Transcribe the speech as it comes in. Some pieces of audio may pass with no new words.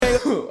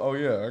Oh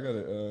yeah, I got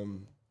it. Oh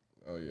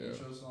yeah.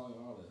 Intro song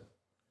and all that.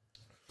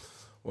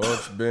 Well,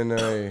 it's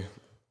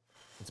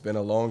been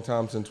a long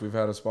time since we've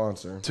had a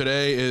sponsor.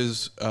 Today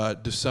is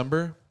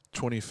December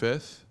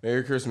 25th.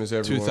 Merry Christmas,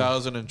 everyone.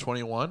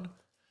 2021.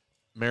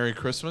 Merry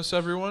Christmas,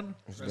 everyone.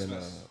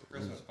 Christmas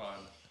pod.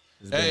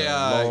 Hey,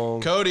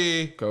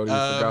 Cody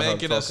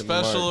making a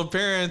special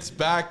appearance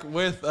back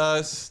with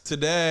us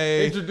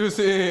today. Introducing.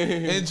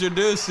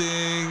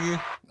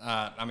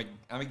 I'm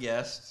a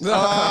guest.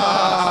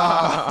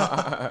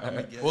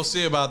 We'll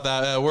see about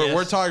that.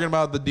 We're talking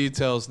about the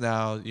details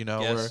now. You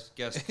know,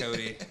 guest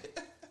Cody.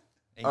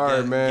 And all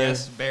right, man.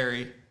 Guest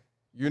Barry.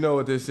 You know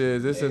what this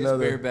is? This is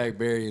another Bareback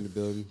Barry in the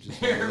building.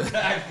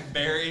 Bareback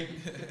Barry.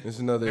 This is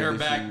another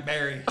Bareback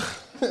Barry.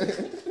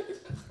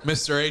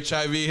 Mr.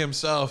 HIV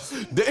himself.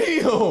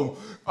 Damn.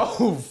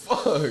 Oh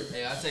fuck.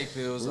 Hey, I take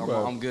pills.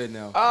 I'm good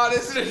now.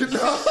 This nigga.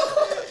 No.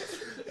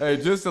 Hey,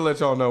 just to let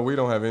y'all know, we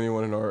don't have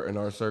anyone in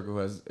our circle who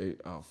has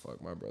eight. Oh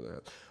fuck, my brother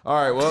has. All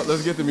right, well,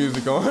 let's get the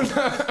music on.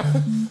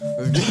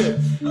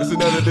 It's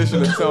another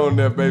edition of Tone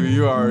Deaf, baby.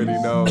 You already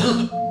know.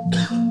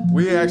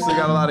 We actually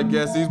got a lot of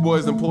guests. These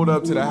boys done pulled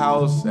up to the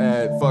house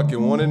at fucking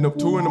 2 in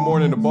the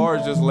morning. The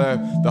bars just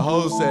left. The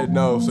hoes said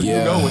no, so you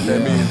know what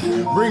that means.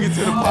 Bring it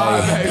to the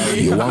pod,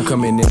 baby. Yo, I'm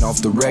coming in off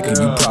the record.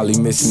 You probably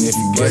missing if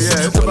you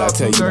guessing. What I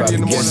tell you about the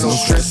guessing, I'm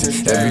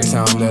stressing. Every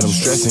time that I'm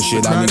stressing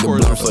shit, I need a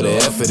blunt for the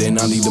effort, and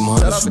I need them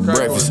hundreds for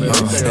breakfast.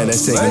 And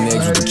that's taking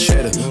eggs with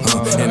cheddar.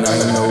 And I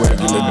am no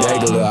regular.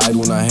 I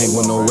do not hang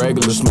with no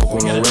regular, smoke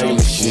with no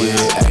regular shit.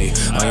 Ay,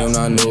 I am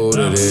not new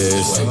to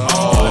this. Bitch,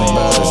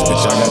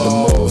 I got the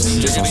most.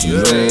 Just on some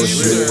real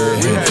shit.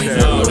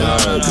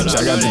 Bitch,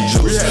 I got the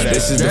juice.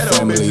 This is the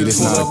family,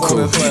 this not a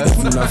crew. If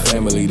you not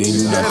family, then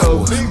you not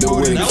cool. The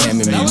way they came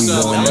at me, we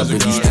going up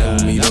with these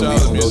me. Don't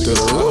even go through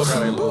the roof.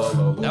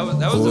 That was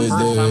the first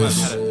time I've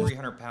had a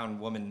 300-pound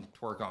woman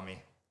twerk on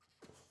me.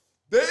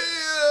 Damn.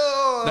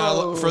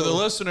 Now, for the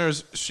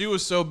listeners, she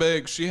was so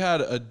big, she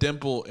had a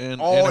dimple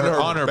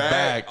on her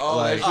back. Oh,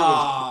 like,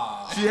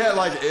 she had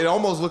like, it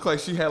almost looked like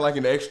she had like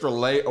an extra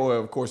layer. Oh,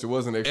 of course, it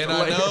wasn't extra and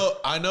layer.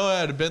 I know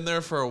it had been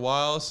there for a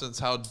while since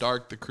how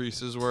dark the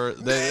creases were.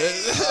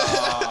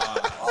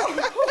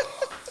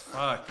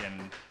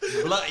 Fucking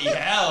bloody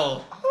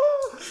hell.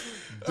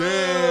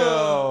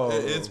 Damn.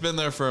 It's been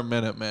there for a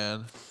minute,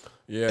 man.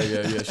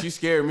 Yeah. She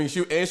scared me. She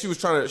was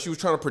trying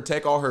to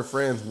protect all her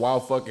friends while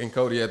fucking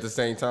Cody at the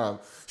same time.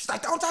 She's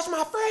like, "Don't touch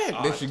my friend."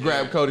 Then she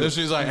grabbed Cody. Then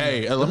she's like,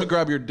 "Hey, let me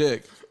grab your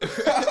dick."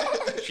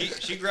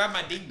 She grabbed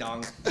my ding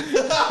dong.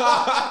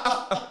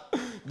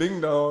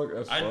 Ding dong.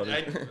 That's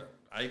funny.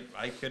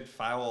 I could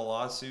file a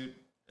lawsuit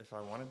if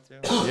I wanted to.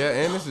 Yeah,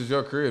 and this is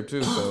your crib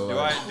too. So do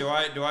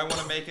I want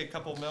to make a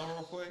couple mil real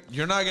quick?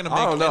 You're not gonna make.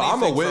 I don't know.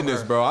 I'm a anything witness,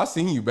 from her. bro. I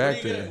seen you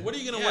back there. What are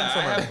you gonna Yeah, win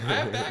from her? I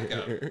have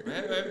backup.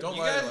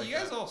 You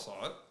guys all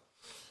saw it.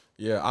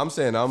 Yeah, I'm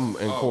saying I'm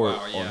in court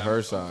on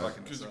her side.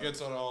 Because it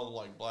gets on all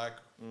like black.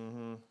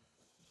 Mm-hmm.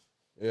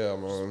 Yeah,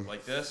 man.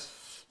 Like this.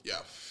 Yeah.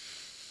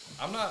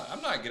 I'm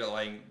not good at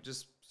lighting.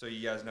 Just so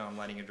you guys know, I'm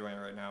lighting a joint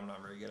right now. I'm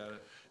not very good at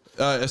it.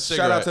 A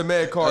cigarette. Shout out to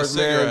Med Cards,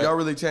 man. Y'all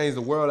really changed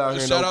the world out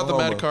here. Shout in out to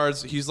Oklahoma. Med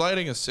Cards. He's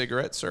lighting a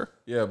cigarette, sir.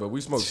 Yeah, but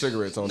we smoke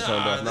cigarettes on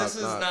Tone Deaf. This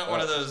is not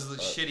one of those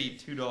shitty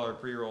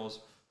 $2 pre-rolls.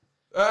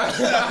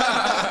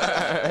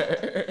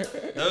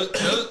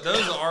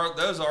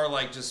 those are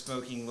like just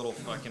smoking little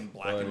fucking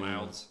black and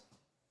milds.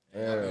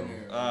 Damn.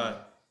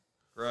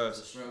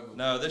 Gross.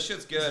 No, this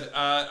shit's good.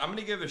 I'm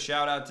gonna give a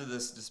shout out to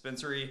this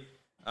dispensary.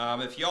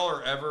 If y'all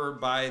are ever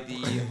by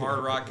the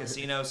Hard Rock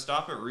Casino,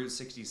 stop at Route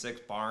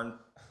 66 Barn.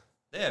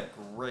 They have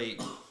great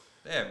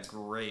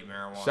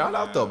marijuana. Shout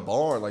out the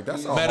barn. Like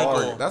that's a medical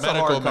hard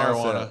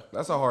marijuana. concept.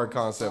 That's a hard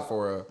concept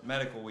for a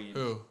medical weed.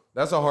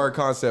 That's a hard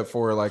concept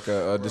for like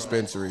a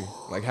dispensary.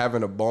 Like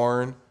having a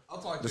barn.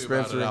 I'll talk to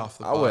dispensary. you about it off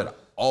the I would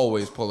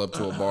always pull up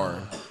to a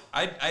barn.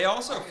 I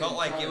also felt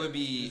like it would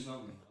be.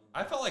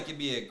 I felt like it'd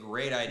be a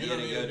great idea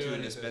to go to a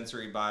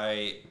dispensary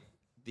by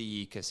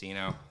the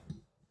casino.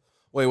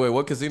 Wait,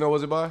 what casino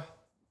was it by?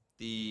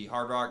 The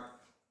Hard Rock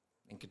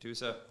in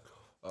Catoosa.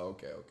 Oh,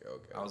 okay.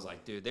 I was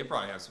like, dude, they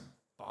probably have some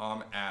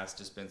bomb-ass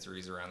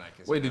dispensaries around that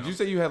casino. Wait, did you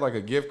say you had like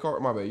a gift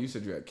card? My bad, you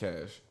said you had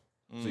cash.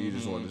 So you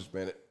just wanted to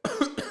spend it.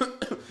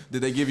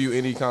 Did they give you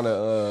any kind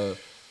of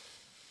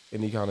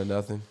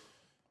nothing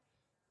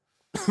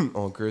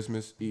on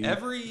Christmas Eve?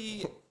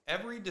 Every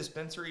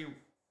dispensary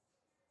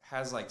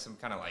has like some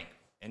kind of like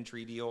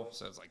entry deal.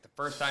 So it's like the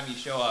first time you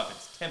show up,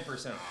 it's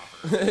 10%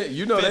 off.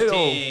 You know 15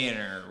 they don't.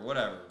 or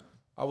whatever.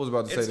 I was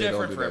about to say it's they don't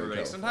different do for that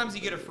everybody. Sometimes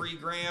you get a free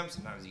gram.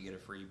 Sometimes you get a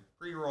free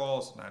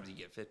pre-roll. Sometimes you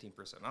get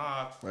 15%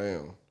 off.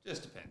 Damn.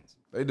 Just depends.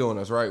 They doing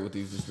us right with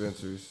these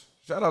dispensaries.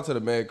 Shout out to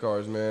the Med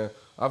Cards, man.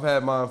 I've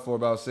had mine for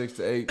about 6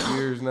 to 8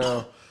 years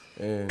now,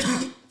 and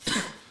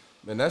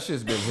man, that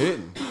shit's been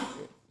hitting.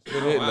 It's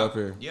been hitting up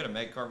here. You had a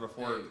Med card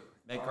before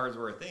Med cards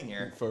were a thing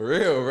here. For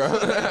real, bro.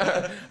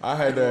 I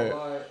had that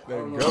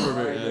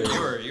government.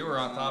 Yeah, you were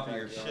on top of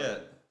your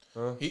shit.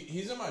 Huh?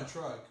 He's in my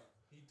truck.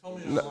 He told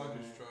me to unlock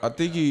his truck. I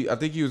think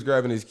he was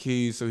grabbing his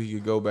keys so he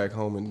could go back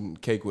home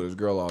and cake with his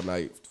girl all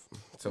night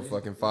till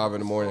fucking 5 in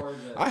the morning.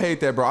 I hate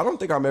that, bro. I don't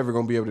think I'm ever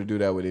gonna be able to do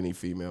that with any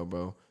female,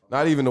 bro.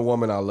 Not even the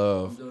woman I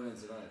love. Like,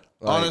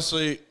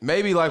 honestly,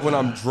 maybe like when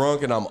I'm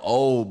drunk and I'm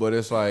old, but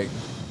it's like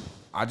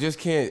I just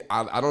can't.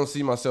 I don't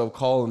see myself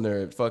calling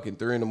her at fucking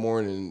 3 in the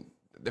morning.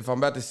 If I'm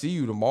about to see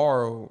you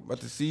tomorrow, I'm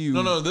about to see you.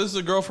 No, this is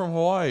a girl from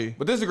Hawaii.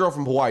 But this is a girl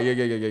from Hawaii.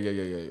 Yeah.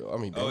 I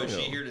mean, oh, is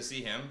she here to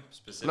see him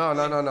specifically?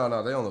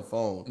 No. They on the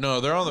phone. No,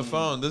 they're on the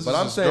phone. This but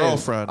is his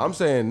girlfriend. I'm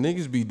saying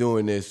niggas be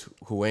doing this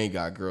who ain't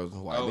got girls in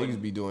Hawaii. Oh,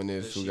 niggas be doing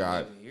this who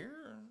got. Here?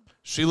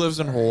 She lives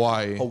in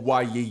Hawaii.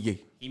 Hawaii, yeah.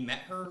 He met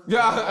her?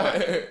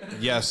 Yeah.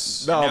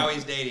 Yes. No. Now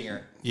he's dating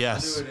her.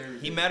 Yes.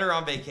 He met her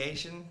on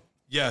vacation.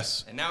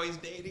 Yes. And now he's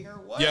dating her?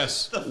 What?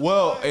 Yes.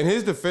 Well, in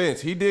his defense,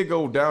 he did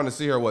go down to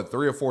see her,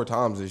 3 or 4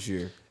 times this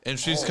year. And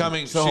she's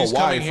coming. So she's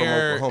Hawaii coming from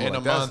here Oklahoma. in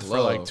a That's month for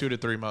love. like 2 to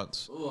 3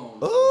 months.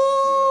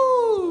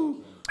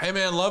 Ooh. Hey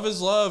man, love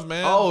is love,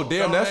 man. Oh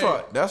damn, Don't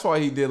hate. that's why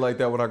he did like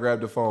that when I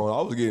grabbed the phone.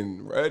 I was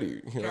getting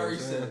ready. You know what I'm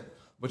saying?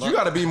 But you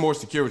got to be more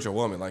secure with your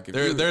woman. Like if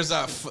There's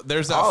that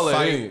I'll let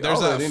fight.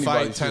 There's that anybody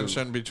fight shoot.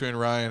 tension between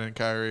Ryan and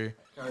Kyrie.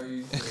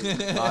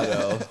 I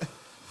know.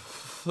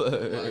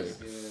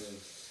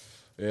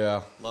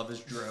 Yeah. Love is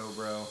dro,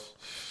 bro.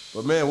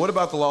 But man, what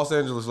about the Los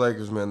Angeles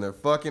Lakers, man? They're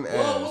fucking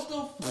ass.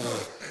 All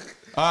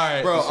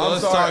right, Bro, so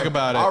let's talk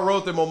about it. I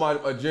wrote them on my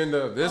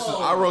agenda.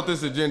 I wrote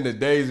this agenda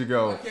days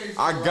ago.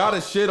 I got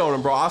a shit on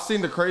them, bro. I seen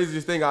the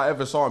craziest thing I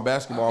ever saw in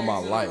basketball in my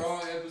life.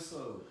 Wrong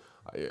episode.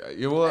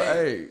 You will,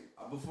 hey.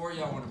 Before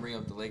y'all want to bring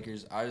up the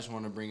Lakers, I just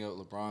want to bring up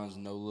LeBron's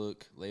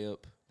no-look layup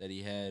that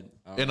he had.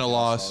 In a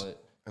loss.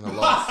 And a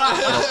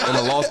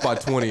loss by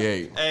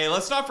 28. Hey,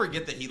 let's not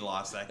forget that he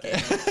lost that game.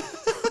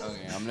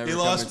 Okay, I'm never. He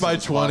lost coming by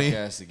to 20. this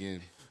podcast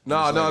again.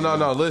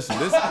 No. Listen,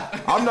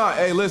 I'm not.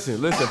 Hey,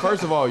 listen.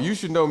 First of all, you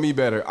should know me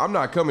better. I'm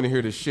not coming in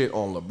here to shit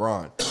on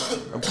LeBron.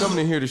 I'm coming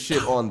in here to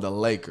shit on the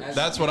Lakers.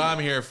 That's what I'm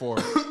here for.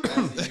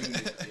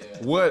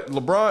 What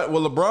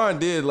LeBron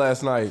did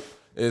last night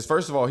is,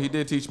 first of all, he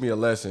did teach me a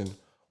lesson.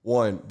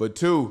 1, but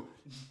 2,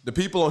 the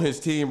people on his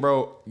team,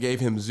 bro, gave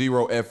him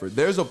 0 effort.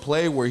 There's a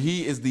play where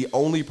he is the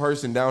only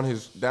person down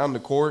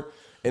the court,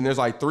 and there's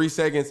like 3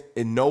 seconds,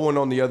 and no one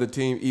on the other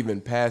team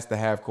even passed the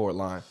half court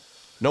line.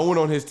 No one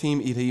on his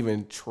team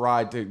even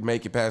tried to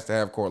make it past the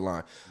half court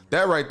line.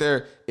 That right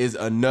there is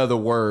another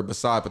word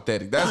beside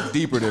pathetic. That's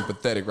deeper than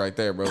pathetic right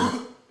there, bro.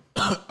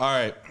 All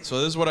right,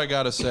 so this is what I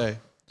gotta say.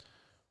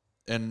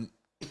 And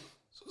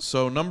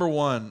so number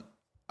 1,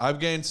 I've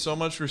gained so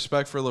much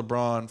respect for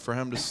LeBron for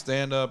him to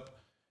stand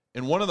up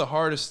in one of the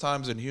hardest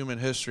times in human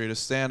history, to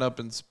stand up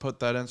and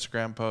put that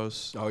Instagram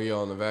post. Oh yeah,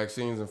 on the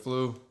vaccines and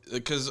flu.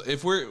 Because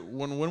if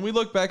when we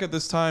look back at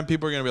this time,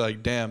 people are gonna be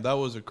like, "Damn, that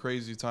was a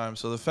crazy time."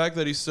 So the fact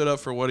that he stood up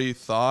for what he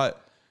thought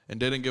and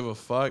didn't give a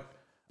fuck,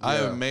 yeah. I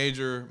have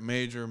major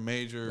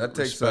that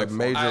takes respect a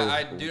major.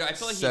 I feel like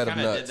he set of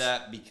kind of did nuts.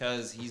 that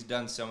because he's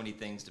done so many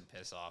things to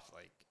piss off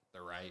like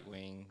the right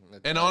wing.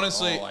 And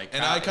honestly, like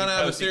and I kind of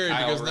have a theory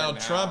Kyle because now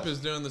Trump is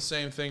doing the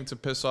same thing to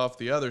piss off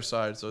the other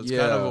side. So it's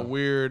kind of a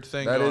weird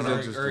thing That going is on.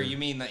 interesting. Or you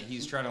mean that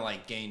he's trying to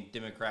like gain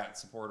Democrat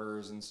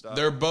supporters and stuff?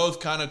 They're both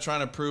kind of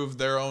trying to prove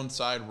their own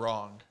side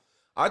wrong.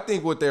 I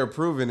think what they're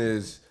proving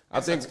is,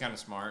 that's kind of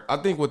smart. I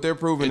think what they're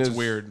proving It's is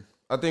weird.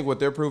 I think what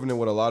they're proving and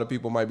what a lot of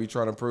people might be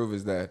trying to prove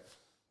is that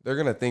they're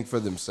gonna think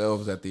for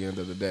themselves at the end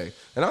of the day.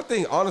 And I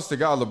think, honest to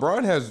God,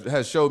 LeBron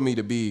has showed me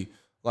to be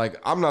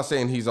like, I'm not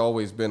saying he's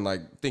always been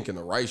like thinking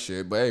the right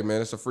shit, but hey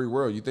man, it's a free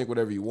world. You think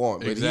whatever you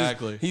want. But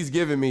exactly. He's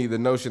given me the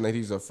notion that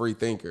he's a free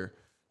thinker.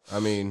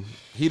 I mean,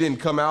 he didn't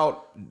come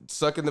out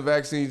sucking the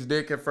vaccine's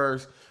dick at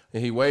first,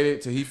 and he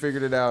waited till he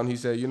figured it out, and he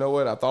said, you know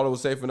what? I thought it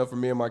was safe enough for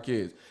me and my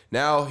kids.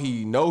 Now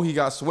he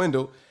got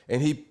swindled,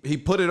 and he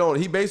put it on.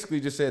 He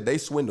basically just said, they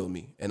swindled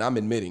me, and I'm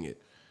admitting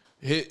it.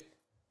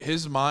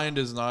 His mind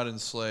is not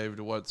enslaved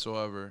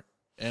whatsoever.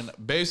 And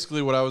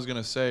basically what I was going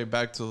to say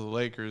back to the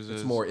Lakers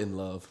is... It's more in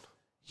love.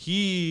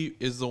 He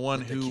is the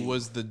one who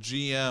was the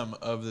GM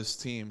of this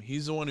team.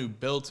 He's the one who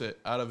built it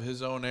out of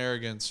his own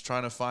arrogance,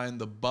 trying to find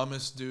the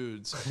bummest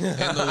dudes in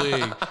the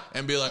league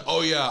and be like,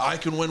 oh, yeah, I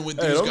can win with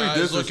these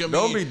guys. Look at me.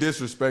 Don't be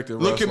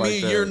disrespecting Look Russ at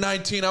me. like You're that.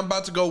 19. I'm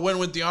about to go win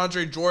with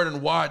DeAndre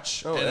Jordan.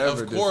 Watch. Don't and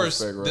ever of course,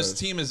 disrespect this Russ.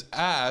 team is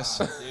ass.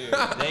 Dude,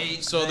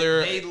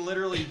 they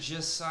literally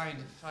just signed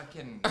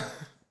fucking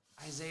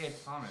Isaiah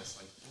Thomas.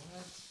 Like,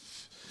 what?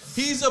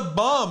 He's a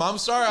bum. I'm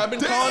sorry. I've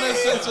been calling it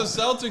since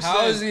the Celtics.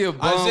 How is he a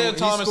bum? Isaiah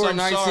Thomas, he scored I'm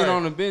 19 sorry.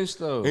 on the bench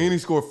though. And he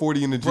scored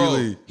 40 in the G Bro,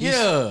 League.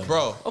 Yeah,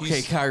 bro.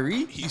 Okay,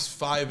 Kyrie. He's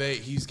 5'8".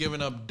 He's giving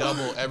up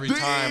double every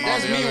time.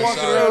 That's on the me other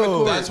walking side. around the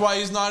court. That's why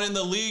he's not in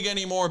the league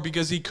anymore,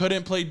 because he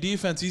couldn't play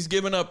defense. He's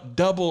giving up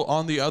double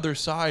on the other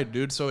side,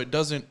 dude. So it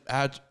doesn't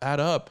add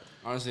up.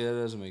 Honestly, that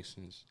doesn't make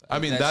sense. I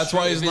mean, that's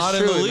why he's not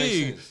in the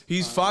league.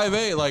 He's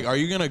 5'8". Like, are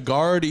you gonna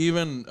guard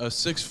even a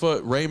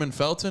 6-foot Raymond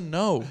Felton?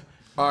 No.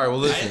 All right, well,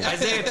 listen.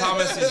 Isaiah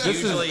Thomas is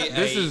usually a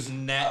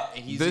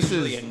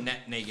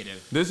net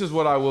negative. This is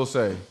what I will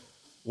say.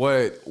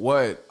 What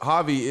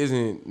Javi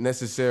isn't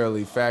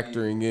necessarily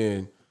factoring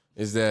in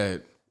is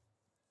that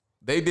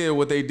they did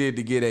what they did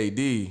to get AD.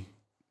 Did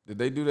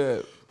they do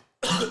that?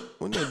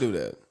 When did they do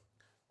that?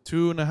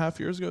 2.5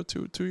 years ago,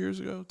 2 years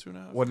ago,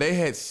 2.5. Well, they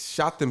had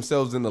shot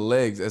themselves in the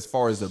legs as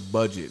far as the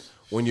budget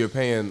when you're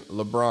paying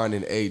LeBron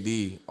and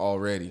AD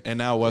already. And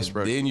now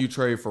Westbrook. And then you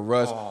trade for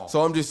Russ. Oh.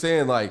 So I'm just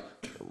saying, like,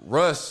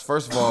 Russ,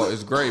 first of all,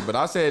 is great. But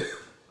I said,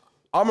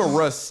 I'm a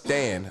Russ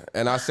stan.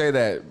 And I say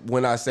that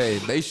when I say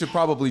they should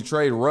probably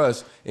trade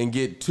Russ and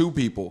get 2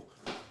 people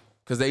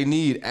because they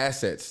need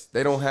assets.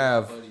 They don't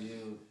have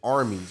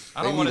armies.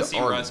 I don't want to see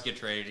Russ get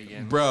traded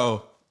again.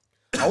 Bro.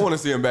 I want to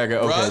see him back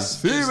at OKC.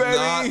 Russ is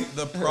not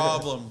the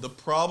problem. The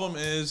problem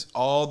is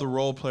all the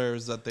role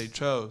players that they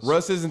chose.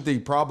 Russ isn't the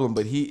problem,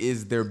 but he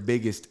is their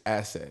biggest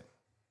asset.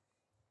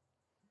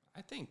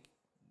 I think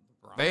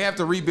they have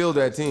to rebuild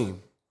that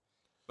team.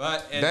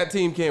 But that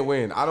team can't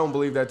win. I don't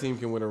believe that team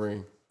can win a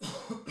ring.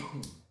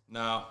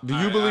 No. Do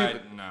you believe?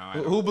 No.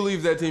 Who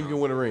believes that team can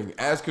win a ring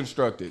as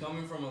constructed?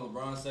 Coming from a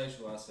LeBron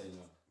sexual, I say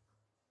no.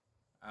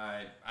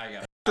 I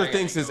got.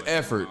 Thinks his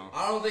effort.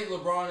 I don't think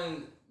LeBron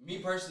and me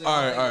personally.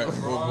 All right.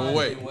 LeBron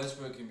Wait. and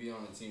Westbrook can be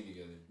on the team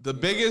together. The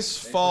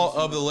biggest fault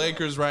of the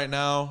Lakers right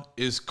now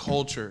is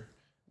culture,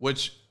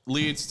 which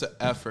leads to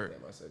effort.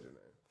 Damn, I said your name.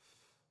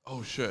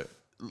 Oh shit.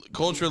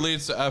 Culture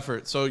leads to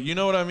effort. So you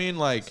know what I mean?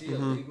 Like,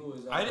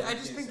 I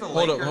just think the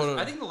Hold Lakers. up.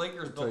 I think the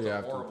Lakers built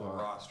a horrible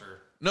roster.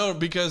 No,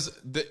 because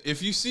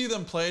if you see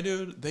them play,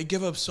 dude, they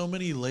give up so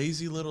many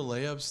lazy little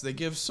layups. They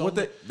give so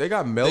many. They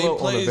got Melo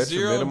on a veteran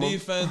zero minimum.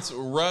 defense.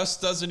 Russ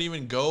doesn't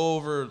even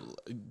go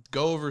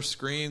over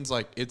screens.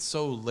 Like, it's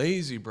so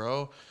lazy,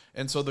 bro.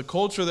 And so the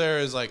culture there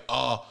is like,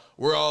 oh,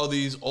 we're all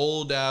these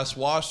old ass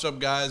washed up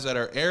guys that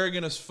are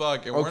arrogant as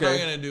fuck, and we're not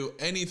gonna do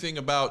anything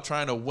about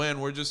trying to win.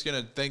 We're just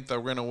gonna think that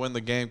we're gonna win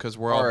the game because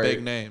we're all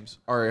big names.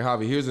 All right,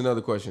 Javi. Here's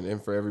another question,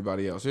 and for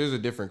everybody else, here's a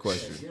different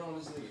question.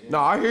 No,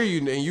 I hear you,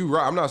 and you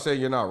right. I'm not saying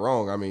you're not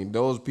wrong. I mean,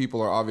 those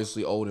people are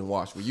obviously old and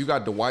washed. But you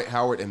got Dwight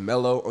Howard and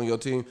Melo on your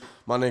team,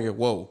 my nigga.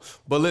 Whoa.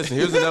 But listen,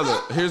 here's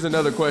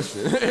another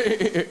question.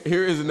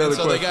 Here is another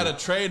question. So they got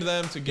to trade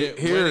them to get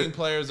winning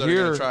players that are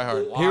gonna try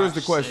hard. Here's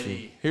the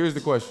question.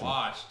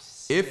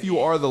 If you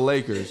are the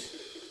Lakers,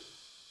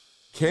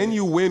 can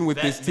you win with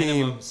this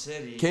team?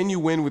 Can you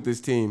win with this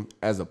team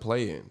as a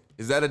play-in?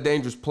 Is that a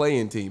dangerous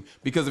play-in team?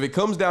 Because if it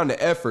comes down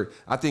to effort,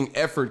 I think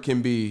effort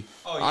can be.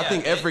 I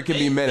think effort can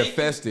be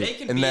manifested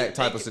in that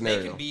type of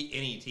scenario. They can beat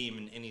any team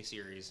in any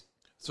series.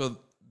 So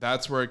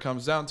that's where it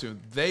comes down to.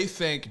 They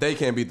think they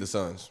can't beat the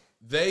Suns.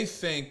 They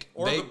think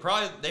they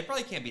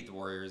probably can't beat the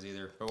Warriors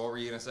either. But what were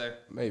you gonna say?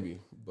 Maybe.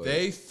 But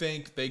they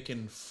think they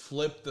can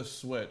flip the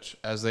switch,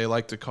 as they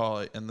like to call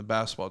it in the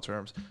basketball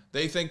terms.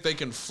 They think they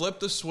can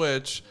flip the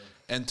switch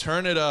and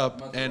turn it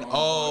up, and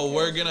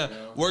we're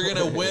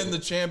gonna win the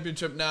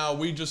championship now.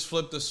 We just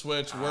flipped the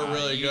switch. We're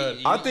really good.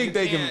 I think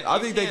they can. I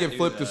think they can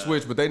flip the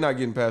switch, but they're not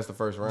getting past the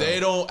first round. They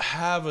don't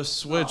have a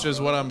switch,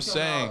 is what I'm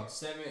saying.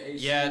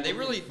 Yeah,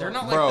 they're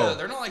not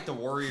like the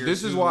Warriors.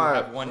 This is why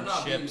have won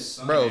chips,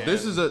 bro.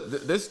 This is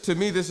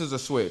a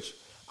switch.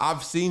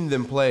 I've seen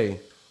them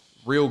play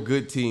real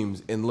good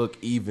teams and look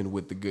even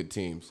with the good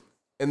teams,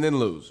 and then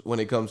lose when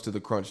it comes to the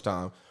crunch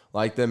time,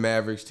 like the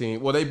Mavericks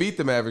team. Well, they beat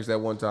the Mavericks that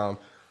one time.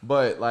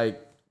 But,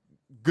 like,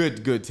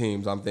 good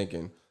teams, I'm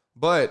thinking.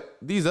 But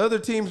these other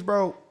teams,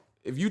 bro,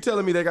 if you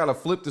telling me they got to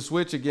flip the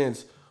switch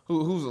against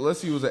let's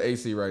see who's the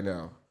AC right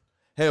now.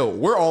 Hell,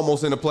 we're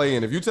almost in the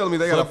play-in. If you telling me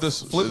they got to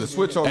flip the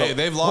switch on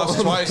they've lost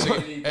twice.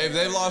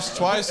 They've lost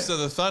twice to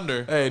the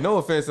Thunder. Hey, no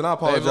offense, and I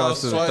apologize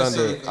to the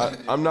Thunder.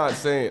 I'm not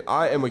saying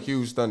I am a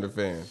huge Thunder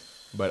fan,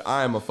 but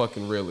I am a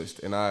fucking realist,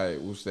 and I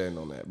will stand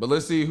on that. But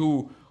let's see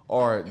who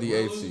are the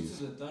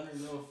AFCs.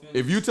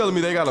 If you telling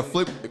me they got to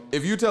flip,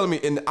 if you telling me,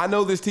 and I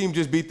know this team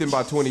just beat them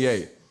by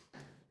 28,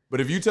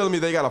 but if you telling me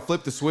they got to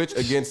flip the switch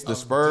against the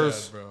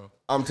Spurs,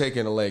 I'm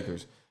taking the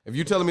Lakers. If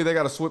you telling me they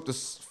got to flip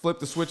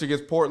the switch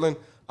against Portland,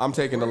 I'm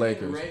taking the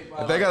Lakers.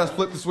 If they got to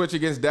flip the switch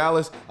against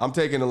Dallas, I'm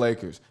taking the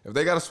Lakers. If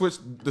they got to switch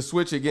the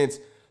switch against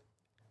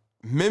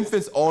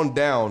Memphis on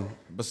down,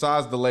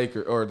 besides the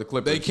Lakers or the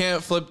Clippers, they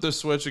can't flip the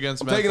switch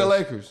against Memphis. Taking the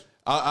Lakers.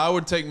 I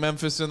would take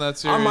Memphis in that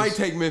series. I might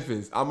take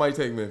Memphis.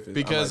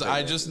 Because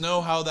I just know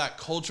how that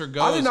culture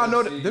goes. I did not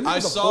know that.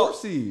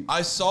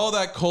 I saw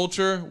that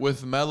culture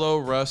with Melo,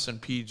 Russ,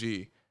 and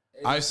PG.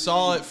 I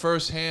saw it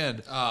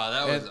firsthand.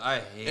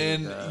 I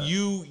hate that. And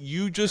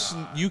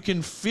you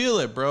can feel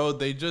it, bro.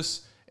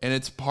 And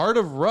it's part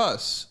of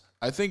Russ.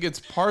 I think it's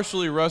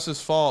partially Russ's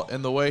fault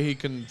in the way he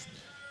can.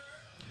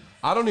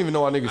 I don't even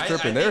know why niggas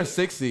tripping. They're a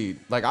 6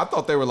 seed. Like, I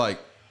thought they were like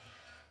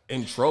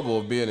in trouble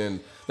of being in.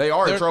 They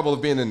are in trouble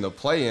of being in the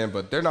play-in,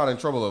 but they're not in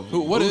trouble of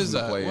what is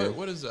losing that? the play-in.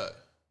 What is that?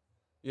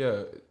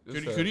 Yeah.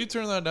 Could you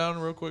turn that down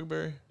real quick,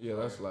 Barry? Yeah,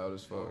 that's loud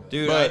as fuck.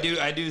 Dude,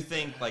 I do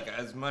think, like,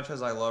 as much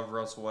as I love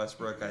Russell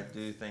Westbrook, I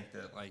do think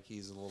that, like,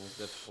 he's a little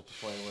difficult to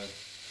play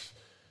with.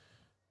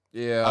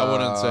 Yeah. I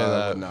wouldn't say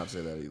that. I would not say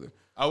that either.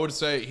 I would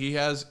say he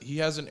has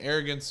an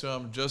arrogance to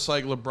him, just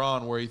like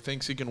LeBron, where he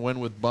thinks he can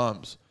win with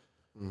bums.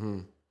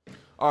 Mm-hmm.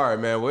 All right,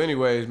 man. Well,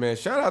 anyways, man,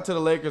 shout out to the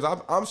Lakers.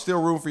 I'm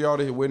still rooting for y'all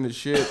to win this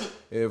shit.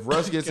 If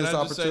Russ gets this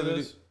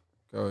opportunity,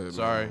 Go ahead.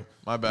 Sorry, man.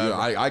 my bad.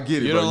 Yeah, I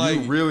get it, You bro. don't like-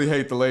 You really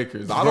hate the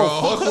Lakers. I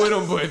don't fuck with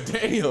them, but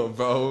damn,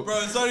 bro.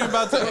 Bro, it's not even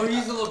about Bro, to.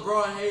 he's a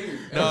LeBron hater.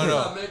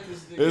 No.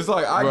 It's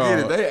like, I Bro. get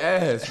it. They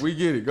ass. We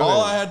get it. Go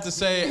All I ahead. had to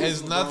say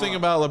is nothing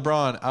about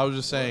LeBron. I was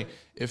just saying,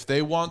 if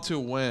they want to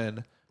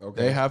win,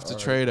 Okay, they have to all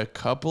right. trade a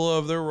couple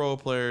of their role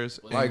players.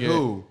 and Like get-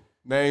 who?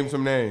 Name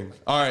some names.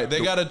 All right,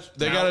 they gotta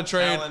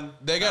trade. Allen-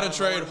 They gotta Allen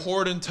trade Horton.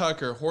 Horton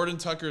Tucker. Horton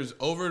Tucker is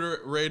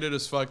overrated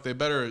as fuck. They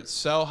better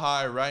sell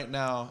high right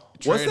now.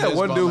 What's Trade that his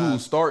one bum dude who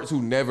ass. starts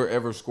who never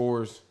ever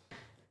scores?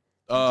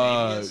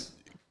 Genius.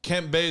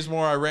 Kent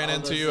Bazemore, I ran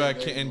into you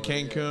in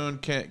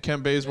Cancun.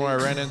 Kent Bazemore, I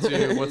ran into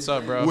you. What's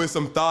up, bro? With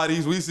some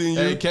thotties, we seen you.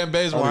 Hey, Kent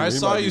Bazemore, I he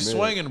saw might be you mad.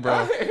 swinging,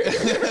 bro.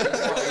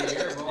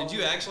 Did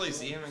you actually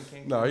see him in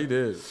King? No, he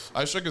did.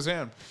 I shook his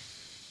hand.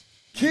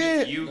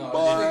 Kid, You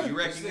boy. did you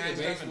recognize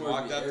him and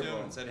walked up to him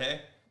and said,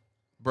 "Hey"?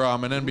 Bro,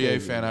 I'm an NBA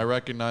fan. I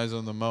recognize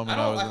him the moment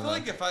I was I in feel there.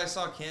 like if I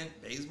saw Kent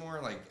Bazemore,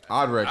 like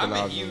I'd I'm a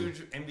recognize him. huge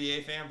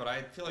NBA fan, but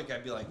I feel like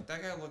I'd be like,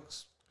 that guy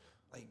looks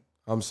like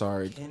I'm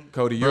sorry, Kent-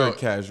 Cody. You're a Bro.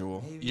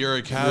 casual. You're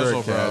a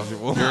casual, bro.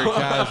 casual. You're a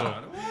casual.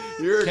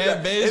 You're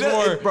Kent it doesn't-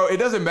 Bazemore- bro. It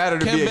doesn't matter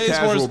to Kent be a Bazemore's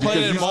casual playing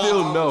because in you Mall-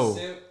 still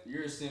know.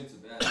 You're a simp to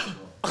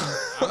basketball.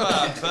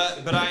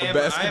 but I am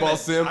Basketball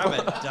sim. I'm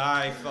a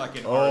die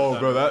fucking. Oh, hard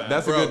bro, Thunder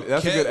that's fan. a good.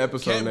 That's a good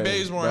episode Kent name.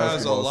 Bazemore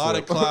has a Basketball lot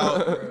simp. of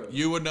clout.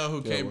 You would know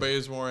who Kent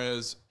Bazemore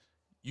is.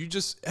 You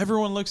just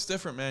everyone looks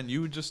different, man.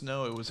 You would just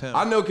know it was him.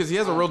 I know because he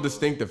has a real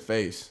distinctive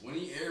face. When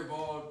he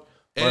airballed,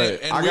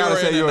 But And I we gotta were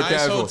say in you're a a nice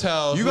casual.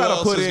 hotel. You Who gotta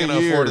else put is in gonna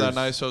afford years. that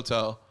nice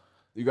hotel?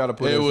 You got to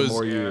put It in was- some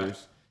more Yeah.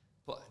 years.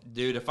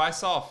 Dude, if I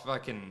saw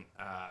fucking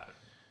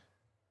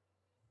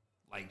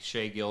like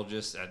Shea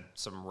Gilgeous at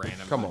some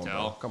random Come on,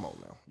 hotel, now. Come on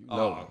now. You oh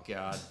know.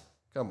 god,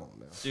 Come on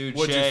now. dude,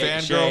 Would you Shea,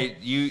 fangirl? Shea,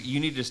 you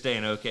need to stay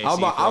in OKC. I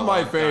for might, a I long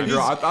might time.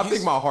 fangirl. I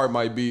think my heart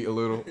might beat a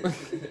little.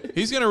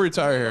 He's gonna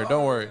retire here.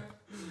 Don't worry.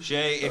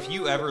 Shay, if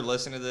you ever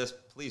listen to this,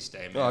 please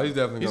stay, man. Oh, he's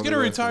definitely. He's gonna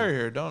retire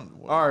here. Don't.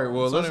 All right.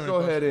 Well, It's not let's even go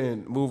a ahead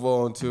and move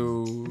on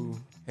to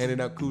handing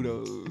out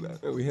kudos.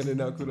 We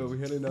handing out kudos. We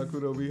handing out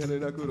kudos. We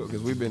handing out kudos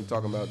because we've been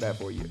talking about that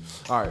for a year.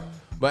 All right.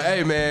 But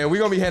hey, man, we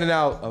gonna be handing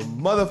out a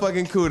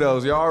motherfucking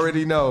kudos. You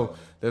already know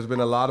there's been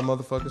a lot of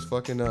motherfuckers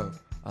fucking up.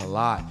 A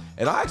lot.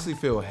 And I actually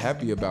feel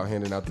happy about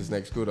handing out this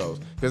next kudos.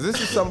 Because this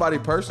is somebody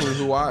personally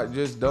who I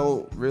just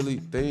don't really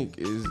think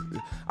is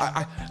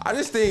I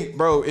just think,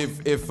 bro,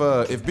 if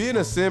being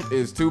a simp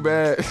is too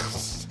bad,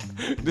 this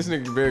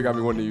nigga very got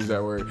me wanting to use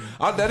that word.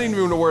 That ain't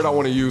even the word I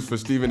want to use for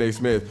Stephen A.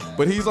 Smith.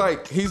 But he's an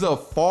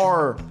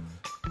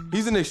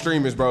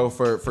extremist, bro,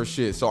 for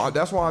shit. So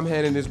that's why I'm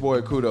handing this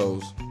boy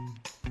kudos.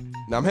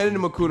 Now I'm handing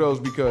him a kudos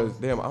because,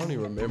 damn, I don't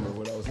even remember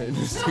what I was handing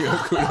this nigga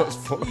kudos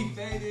for.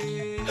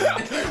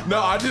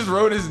 No, I just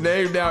wrote his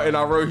name down and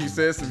I wrote he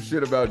said some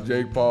shit about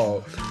Jake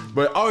Paul.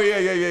 But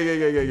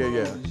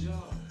yeah.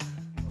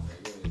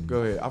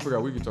 Go ahead. I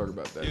forgot we could talk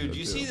about that. Dude,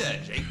 you see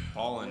that Jake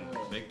Paul and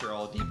Victor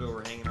Oladipo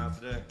were hanging out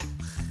today?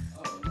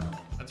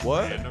 That's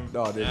What? random.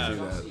 No, I didn't see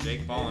Yeah, that.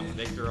 Jake Paul and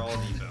Victor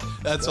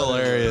Oladipo. That's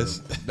hilarious.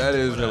 That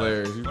is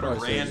hilarious. You What a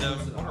probably said-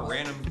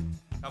 random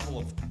couple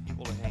of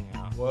people to hang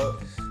out.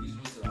 What?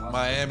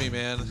 Miami,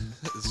 man.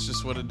 It's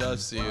just what it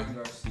does to you.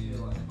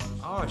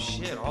 Oh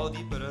shit,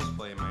 Oladipo does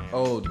play in Miami.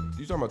 Oh,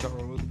 you talking about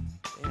Tyronn Woodley?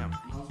 Damn.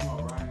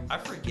 I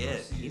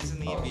forget. He's in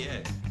the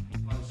NBA.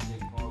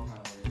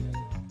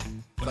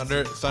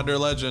 Thunder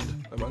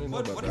legend. I didn't know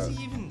about What that. is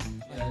he even?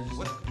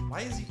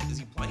 Why is he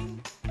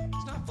playing?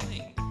 He's not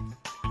playing.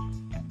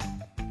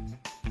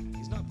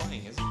 He's not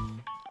playing, is he?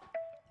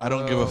 I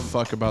don't give a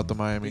fuck about the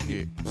Miami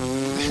Heat.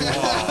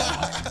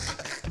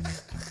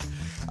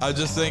 I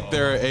just think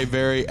they're a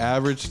very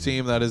average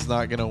team that is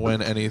not gonna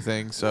win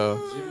anything. So,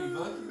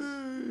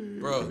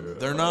 bro,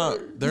 they're not.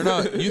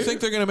 You think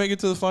they're gonna make it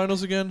to the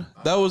finals again?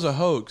 That was a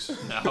hoax.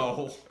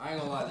 No. I ain't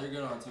gonna lie, they're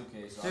good on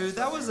 2K. So Dude,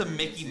 that was a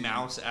Mickey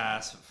Mouse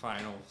ass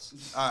finals.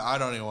 I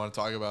don't even want to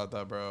talk about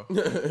that, bro.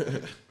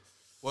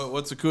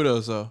 What's the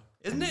kudos though?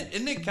 Isn't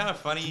it kind of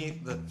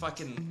funny the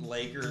fucking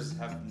Lakers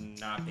have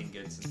not been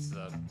good since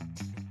the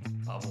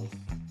bubble?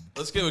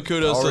 Let's give a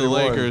kudos to the Already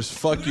won. Lakers.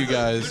 Fuck you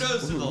guys.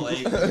 Kudos to the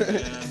Lakers,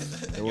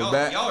 man. we're y'all,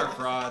 back. y'all are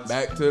frauds.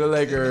 Back to the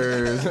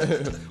Lakers.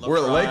 We're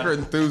LeBron. Laker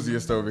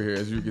enthusiasts over here,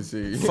 as you can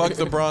see. Fuck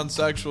the bronze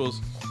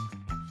sexuals.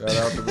 Shout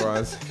out to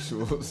Brian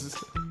Sexuals. This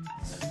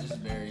is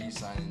Barry. He's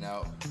signing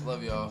out.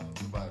 Love y'all.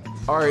 Goodbye.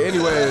 All right,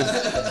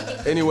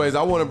 anyways,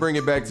 I want to bring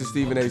it back to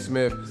Stephen A.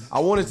 Smith. I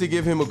wanted to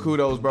give him a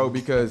kudos, bro,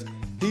 because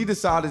he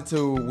decided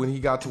to, when he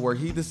got to work,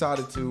 he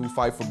decided to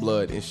fight for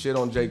blood and shit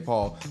on Jake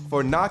Paul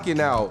for knocking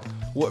out,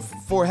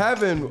 for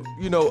having,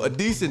 a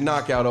decent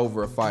knockout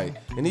over a fight.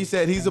 And he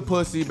said he's a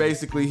pussy,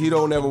 basically. He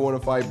don't ever want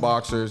to fight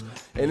boxers.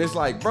 And it's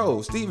like,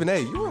 bro, Stephen A.,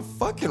 you're a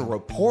fucking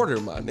reporter,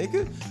 my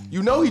nigga.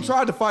 You know he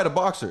tried to fight a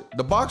boxer.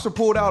 The boxer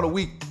pulled out a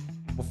week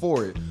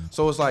before it.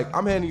 So it's like,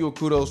 I'm handing you a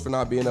kudos for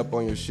not being up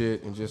on your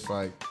shit and just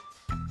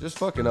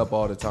fucking up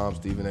all the time,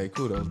 Stephen A.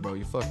 Kudos, bro.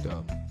 You fucked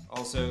up.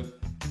 Also,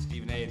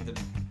 Stephen A., the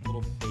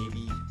little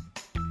baby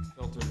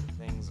filter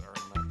things are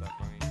not that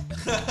funny.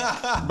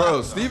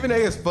 Bro, Stephen A.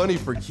 is funny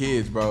for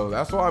kids, bro.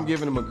 That's why I'm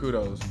giving him a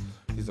kudos.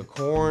 a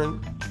corn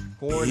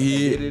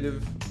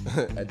additive.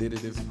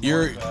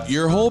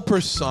 Your whole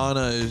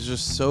persona is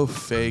just so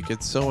fake.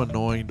 It's so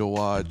annoying to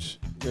watch.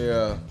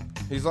 Yeah.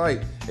 He's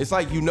like, it's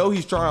like,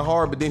 he's trying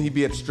hard, but then he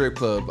be at the strip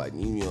club, like,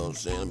 you know what I'm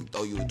saying? Let me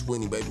throw you a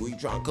 20, baby. Where you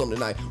trying to come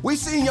tonight? We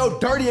seen your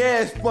dirty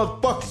ass,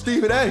 motherfucker,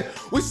 Stephen A.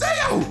 We see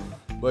you.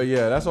 But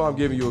yeah, that's why I'm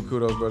giving you a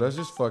kudos, bro. That's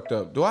just fucked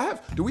up.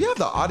 Do we have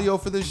the audio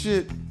for this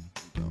shit?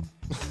 No.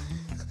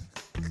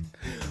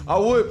 I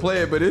would play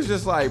it, but it's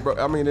just like, bro.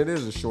 I mean, it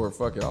is a short.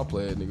 Fuck it, I'll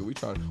play it, nigga. We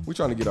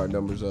trying to get our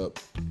numbers up.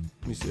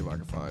 Let me see if I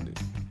can find it.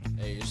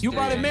 Hey, you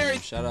about to marry?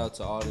 Shout out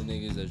to all the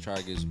niggas that try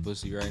to get some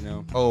pussy right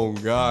now. Oh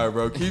God,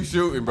 bro, keep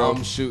shooting, bro.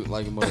 I'm shooting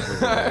like a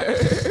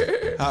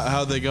motherfucker.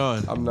 How they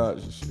going? I'm not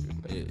just shooting.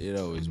 It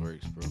always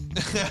works, bro.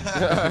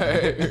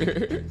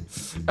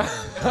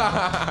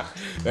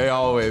 They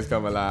always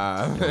come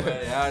alive. No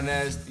matter how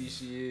nasty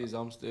she is,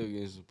 I'm still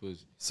getting some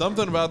pussy.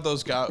 Something about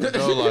those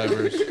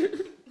go-livers.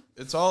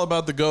 It's all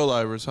about the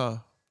go-livers, huh?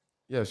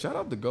 Yeah, shout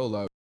out to Go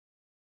Live.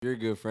 You're a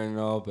good friend and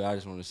all, but I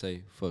just want to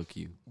say, fuck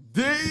you.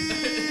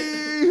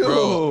 Damn,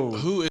 bro.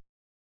 Who is?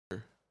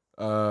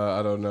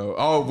 I don't know.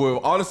 Oh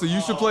well, honestly,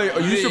 you should play.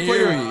 You should play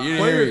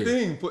your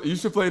thing. You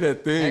should play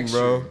that thing, Hexer.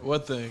 bro.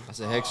 What thing? I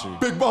said Hexer.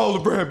 Big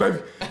baller brand, baby.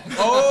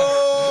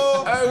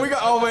 Oh, hey, we got.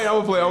 Oh wait,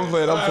 I'm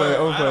playing.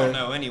 I don't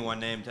know anyone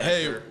named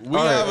Hector.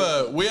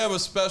 Hey, we have a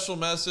special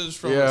message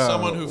from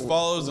someone who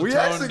follows the We Tone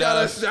actually got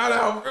a Deaf. shout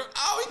out.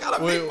 Oh, we got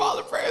a Big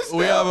Baller Brand.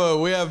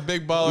 We have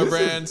Big Baller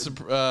Brand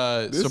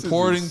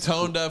supporting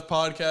Tone Deaf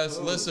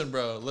podcast. Listen,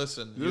 bro.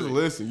 Listen. Just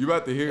listen. You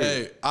about to hear it.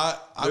 Hey,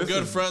 I'm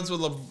good friends with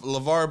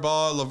LeVar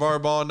Ball. LeVar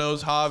Ball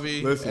knows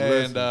Javi.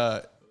 Listen.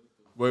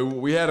 Wait,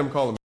 we had him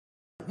call him.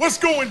 What's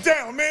going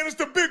down, man? It's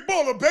the Big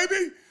Baller,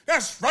 baby.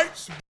 That's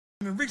right.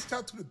 And reached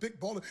out to the Big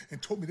Baller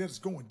and told me that it's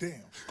going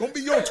down. Gonna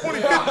be your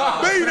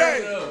 25th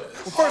B-Day. Well,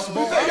 first of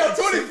all, I got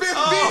 25th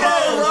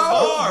B-Day,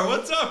 bro.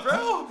 What's up,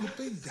 bro?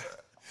 B-Day.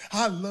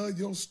 I love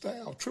your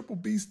style. Triple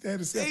B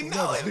status. Big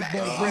Baller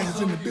Brand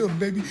is in the building,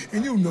 baby.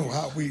 And you know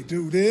how we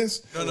do this.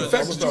 The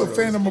fact that you're a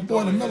fan of my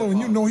boy Melo and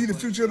you know he the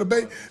future of the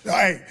Bay.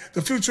 Hey,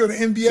 the future of the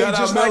NBA. Shout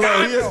just out like Melo.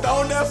 I He is know.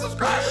 Stone Deaf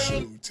subscriber.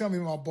 Shoot, tell me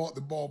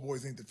the ball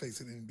boys ain't the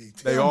face of the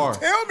NBA. They are.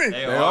 Tell me.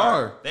 They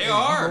are. They You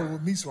are. rolling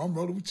with me, so I'm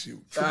rolling with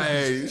you.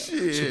 Hey,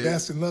 shit.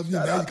 Sebastian love you.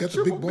 Shout Now you out got to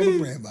the Big Triple Baller B.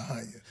 Brand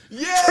behind you.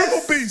 Yes.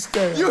 Triple B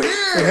style. You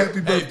hear Hey, it?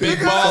 happy birthday. Big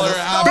Baller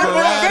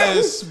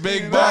apparatus.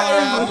 Big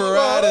Baller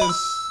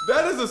apparatus.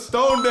 That is a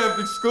Stone Deaf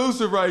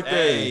exclusive right there.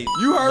 Hey,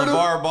 you heard him?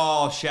 LeVar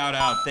Ball, shout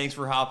out. Thanks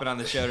for hopping on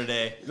the show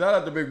today. Shout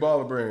out to Big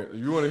Baller Brand.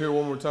 You want to hear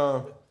one more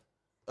time?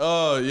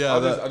 Oh yeah,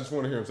 I just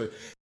want to hear him say.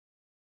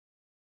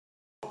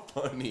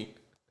 Funny.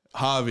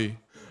 Javi.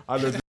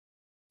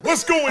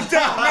 What's going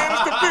down, man?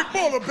 It's the Big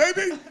Baller,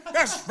 baby.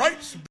 That's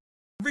right.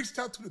 Reached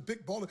out to the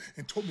Big Baller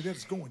and told me that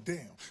it's going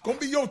down. Gonna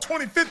be your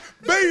 25th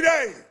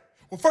B-Day.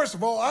 Well, first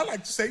of all, I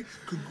like to say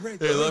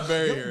congratulations. Hey, let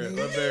Barry hear it.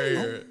 Let Barry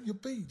hear it. Your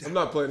B-Day. I'm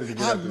not playing it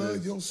again. I after love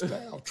this. your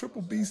style.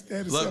 Triple B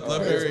status. Let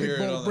Barry hear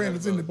it on Brand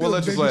is in the We'll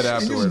building, let you play it baby.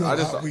 And afterward. you know I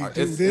just- how we it's-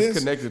 do it's this.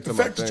 connected to the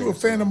my fact that thing. you're a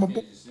fan of my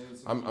boy.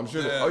 I'm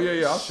sure. Oh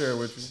yeah, I'll share it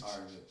with you.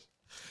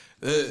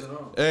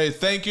 Hey,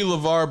 thank you,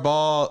 LeVar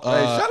Ball. Hey,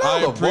 shout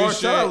out LeVar,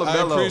 shout out I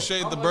LaMelo.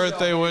 appreciate the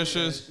birthday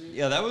wishes.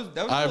 Yeah, that was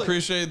I really,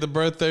 appreciate the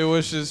birthday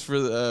wishes for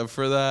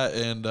that,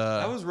 and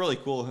that was really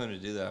cool of him to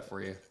do that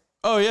for you.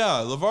 oh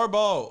yeah, LeVar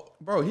Ball,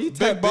 Bro, he Big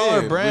tapped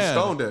Baller in Brand.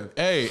 with Stone Deaf.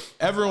 Hey,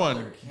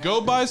 everyone,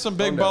 go buy some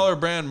Big Stone Deaf. Baller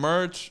Brand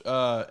merch.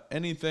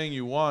 Anything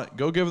you want,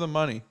 go give them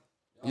money.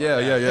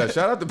 Yeah.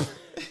 Shout out to.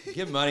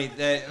 Give money.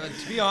 To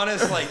be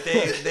honest, like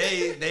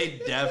they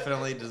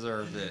definitely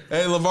deserved it.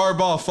 Hey, LeVar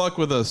Ball, fuck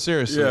with us,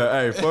 seriously. Yeah,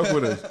 hey, fuck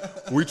with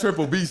us. We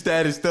Triple B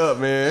statused up,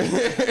 man.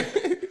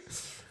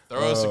 Throw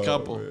us a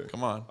couple. Man.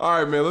 Come on. All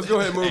right, man, let's go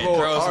ahead and move Hey, on.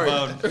 throw us All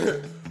a right.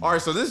 bone. All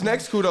right, so this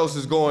next kudos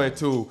is going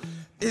to.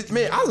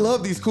 Man, I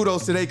love these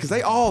kudos today because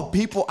they all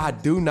people I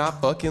do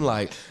not fucking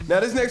like. Now,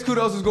 this next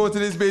kudos is going to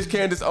this bitch,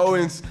 Candace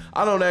Owens.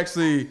 I don't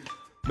actually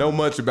know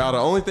much about her.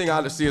 Only thing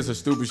I see is her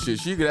stupid shit.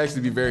 She could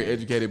actually be very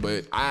educated,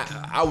 but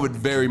I would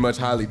very much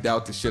highly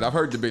doubt the shit. I've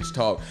heard the bitch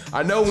talk.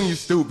 I know when you're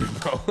stupid,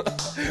 bro.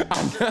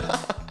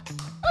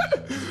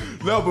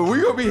 No, but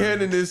we're going to be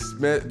handing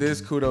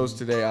this kudos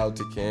today out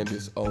to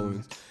Candace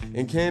Owens.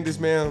 And Candace,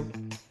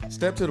 ma'am,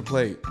 step to the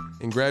plate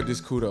and grab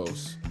this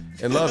kudos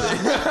and love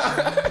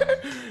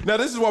it. Now,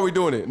 this is why we're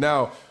doing it.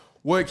 Now,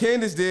 what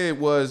Candace did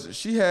was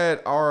she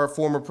had our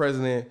former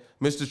president,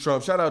 Mr.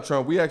 Trump. Shout out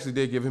Trump. We actually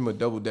did give him a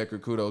double-decker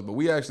kudos, but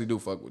we actually do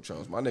fuck with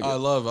Trump. My nigga. I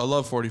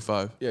love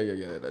 45. Yeah.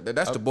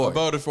 That's the boy. I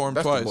voted for him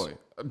That's twice.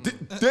 The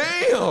boy.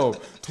 Damn.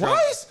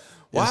 Twice?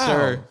 Wow. Yes,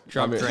 sir.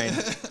 Trump train.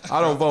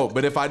 I don't vote,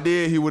 but if I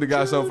did, he would have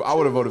got something. I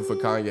would have voted for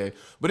Kanye.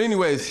 But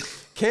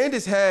anyways,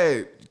 Candace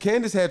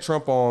had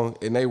Trump on,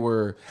 and they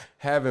were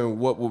having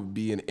what would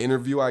be an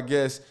interview, I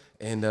guess.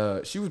 And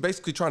she was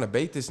basically trying to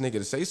bait this nigga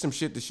to say some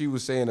shit that she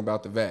was saying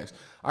about the vax.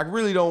 I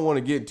really don't want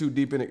to get too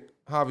deep in it.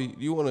 Javi,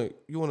 you wanna?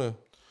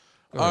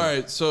 All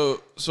right, so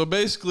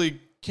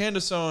basically,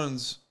 Candace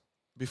Owens,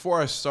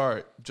 before I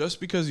start, just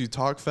because you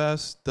talk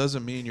fast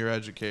doesn't mean you're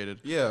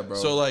educated. Yeah, bro.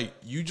 So, like,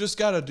 you just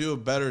got to do a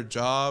better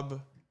job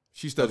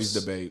She studies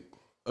debate.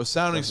 Of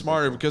sounding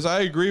smarter, because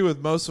I agree with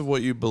most of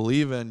what you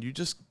believe in. You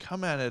just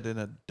come at it in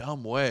a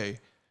dumb way.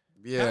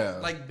 Yeah. Kinda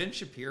like Ben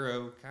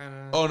Shapiro, kind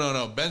of. Oh,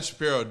 no. Ben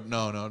Shapiro,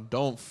 no.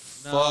 Don't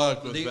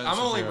fuck with dude, Ben I'm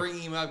Shapiro. only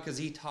bringing him up because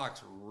he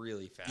talks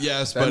really fast.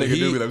 Yes, That but nigga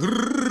do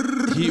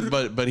be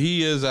like, but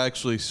he is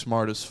actually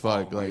smart as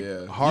fuck. oh, like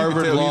yeah.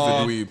 Harvard you can tell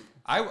Law. He's a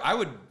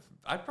dweeb.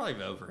 I'd probably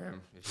vote for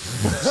him.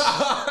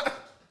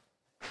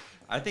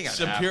 I think I'd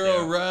Shapiro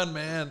have to. run,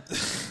 man.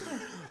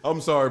 I'm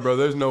sorry, bro.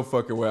 There's no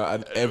fucking way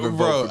I'd ever vote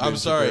Bro, for Ben I'm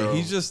sorry. Shapiro.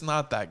 He's just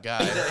not that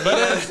guy.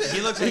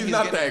 He looks like He's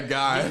not gonna- that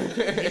guy.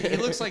 He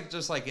looks like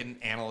just like an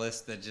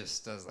analyst that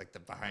just does like the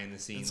behind the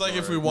scenes. It's like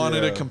if we work.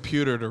 wanted a Yeah.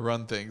 computer to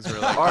run things. We're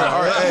like, all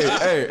right.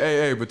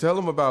 Hey, but tell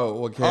him about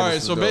what Candace all right,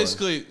 is so doing.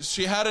 basically,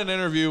 she had an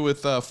interview with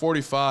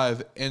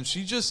 45, and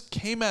she just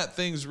came at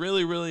things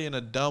really, really in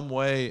a dumb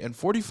way, and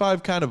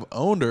 45 kind of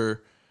owned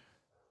her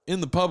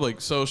in the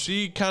public. So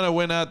she kind of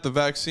went at the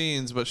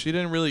vaccines, but she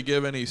didn't really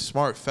give any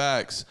smart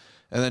facts.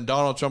 And then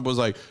Donald Trump was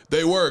like,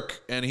 they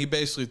work, and he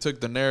basically took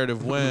the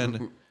narrative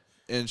win,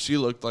 and she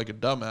looked like a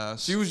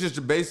dumbass. She was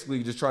just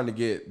basically just trying to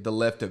get the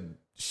left to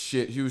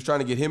shit. She was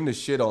trying to get him to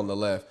shit on the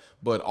left,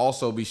 but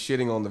also be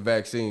shitting on the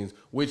vaccines,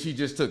 which he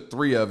just took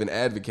 3 of and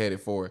advocated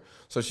for.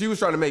 So she was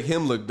trying to make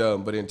him look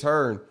dumb, but in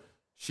turn,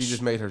 she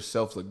just made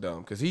herself look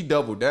dumb because he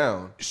doubled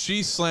down.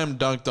 She slam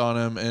dunked on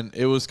him, and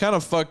it was kind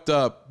of fucked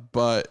up,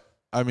 but,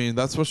 I mean,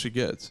 that's what she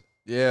gets.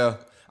 Yeah.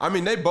 I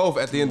mean, they both,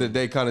 at the end of the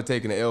day, kind of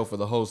taking the L for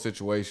the whole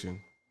situation.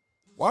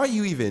 Why are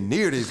you even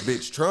near this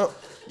bitch, Trump?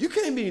 You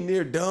can't be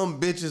near dumb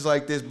bitches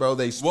like this, bro.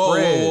 They spread.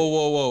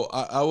 Whoa.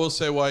 I will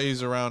say why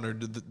he's around her.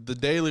 The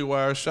Daily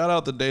Wire, shout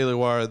out the Daily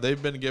Wire.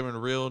 They've been giving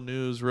real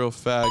news, real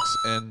facts,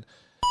 and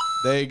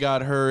they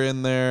got her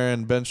in there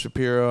and Ben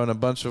Shapiro and a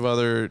bunch of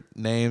other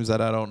names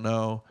that I don't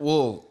know.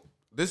 Well,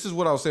 this is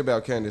what I'll say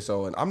about Candace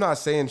Owen. I'm not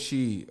saying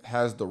she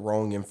has the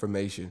wrong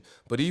information,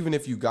 but even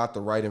if you got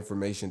the right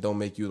information, don't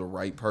make you the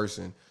right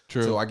person.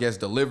 True. So I guess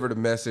deliver the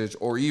message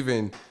or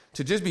even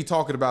to just be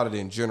talking about it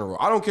in general.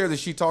 I don't care that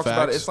she talks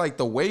about it. It's like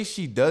the way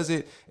she does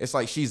it, it's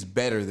like she's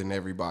better than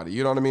everybody.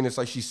 You know what I mean? It's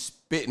like she's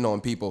spitting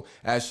on people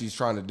as she's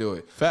trying to do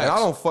it. Facts. And I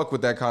don't fuck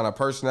with that kind of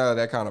personality,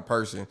 that kind of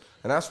person.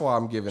 And that's why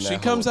I'm giving that. She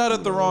comes whole at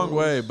it the wrong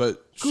way,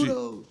 but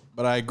kudos.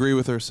 but I agree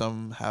with her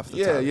half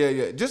the time.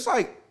 Yeah. Just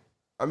like,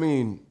 I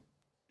mean,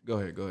 go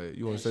ahead.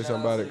 You want to say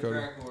something about it, Cody?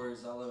 Crack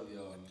whores, I love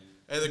y'all, man.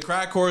 Hey, the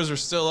crack whores are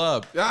still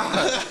up.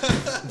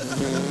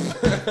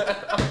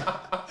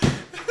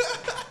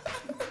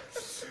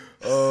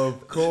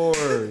 Of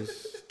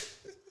course.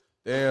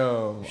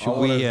 Damn. Should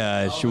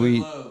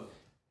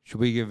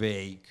we give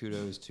a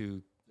kudos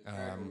to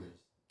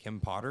Kim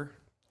Potter?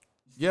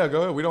 Yeah,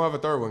 go ahead. We don't have a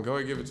third one. Go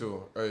ahead, give it to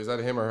him. Or is that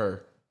him or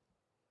her?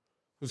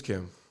 Who's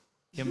Kim?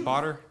 Kim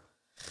Potter?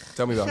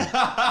 Tell me about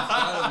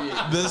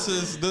it.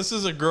 This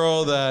is a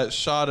girl that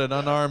shot an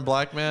unarmed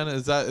black man.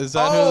 Is that who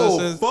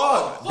this is?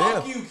 Fuck!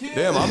 Damn, you, Kim.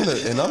 damn. I'm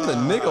the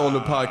nigga on the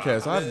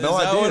podcast. I have no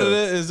Is that idea. what it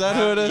is? Is that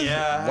who it is?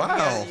 Yeah.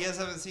 Wow. You guys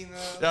haven't seen that?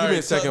 All Give me a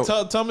right, second.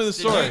 Tell me the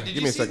story. Did Give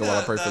you me a see second while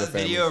I pray for the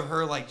family. video of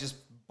her like just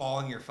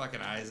bawling your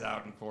fucking eyes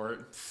out in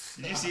court.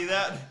 Did you see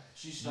that?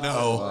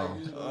 No.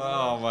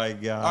 Oh my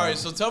god. All right,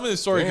 so tell me the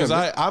story Damn,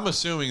 because I'm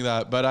assuming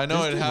that, but I know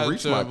This it didn't had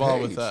reach to my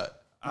involve with page.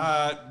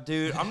 that.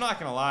 Dude, I'm not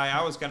gonna lie.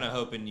 I was kind of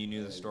hoping you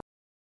knew the story.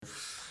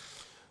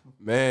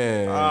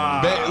 Man.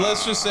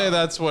 Let's just say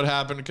that's what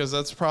happened because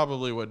that's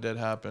probably what did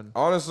happen.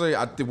 Honestly,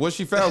 was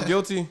she found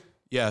guilty?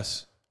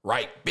 Yes.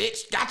 Right,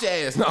 bitch. Got your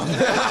ass. No.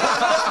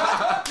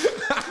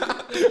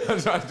 I'm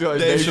trying to do like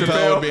Dave Dave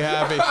Chappelle would be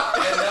happy.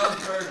 Yeah, that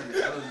was perfect.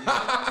 That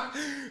was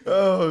good.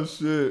 Oh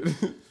shit.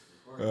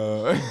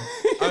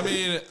 I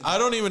mean, I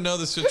don't even know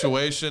the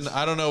situation.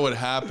 I don't know what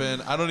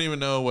happened. I don't even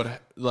know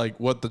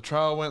what the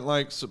trial went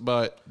like.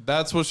 But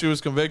that's what she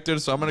was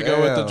convicted. So I'm gonna go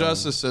with the Damn.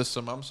 justice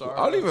system. I'm sorry.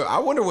 I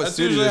wonder what That's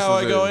city usually this how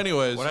was I go, in.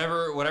 anyways.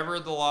 Whatever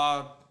the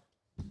law.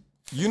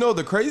 You know,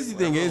 the crazy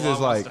thing is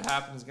like to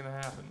happen is gonna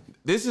happen.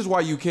 this is why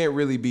you can't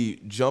really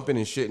be jumping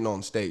and shitting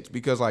on states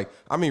because, like,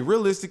 I mean,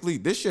 realistically,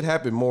 this should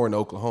happen more in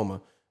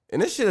Oklahoma,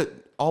 and this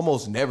shit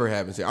almost never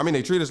happens here. I mean,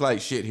 they treat us like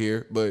shit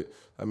here, but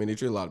I mean, they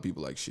treat a lot of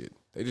people like shit.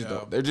 They just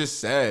don't. They're just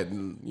sad,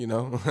 and you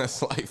know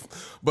that's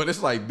life. But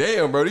it's like,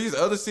 damn, bro, these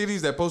other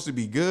cities that supposed to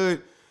be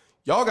good,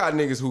 y'all got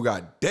niggas who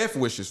got death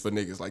wishes for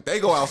niggas. Like they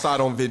go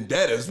outside on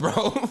vendettas, bro.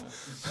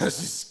 That's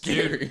just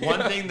scary. Dude,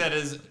 one thing that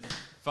is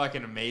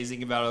fucking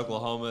amazing about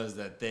Oklahoma is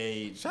that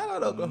they Shout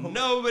out Oklahoma.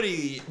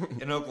 Nobody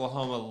in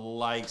Oklahoma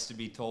likes to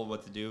be told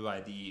what to do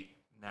by the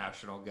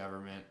national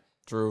government.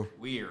 True.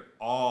 We are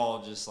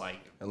all just like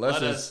Unless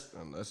let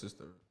it's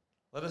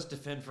the us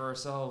defend for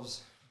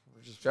ourselves.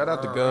 We're just Shout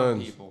out the we're our own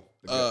guns. people.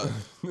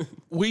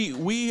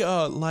 We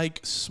like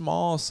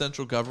small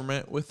central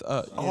government with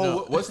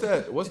what's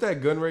that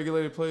gun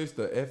regulated place?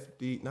 The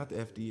FD, not the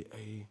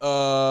FDA.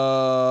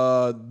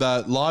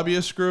 that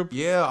lobbyist group.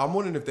 Yeah, I'm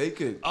wondering if they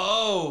could.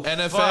 Oh,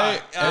 NFA?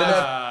 fuck.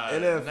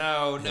 NF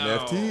No.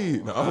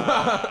 NFT.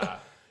 No.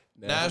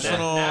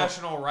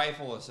 National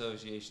Rifle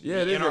Association. Yeah,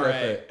 it the is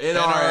NRA. NFA.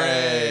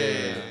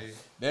 NRA.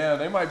 Damn,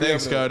 they might be.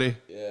 Thanks, able to- Cody.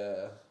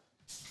 Yeah.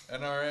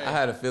 NRA. I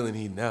had a feeling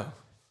he'd know.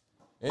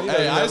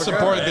 Hey, I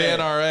support the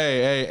NRA.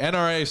 Hey,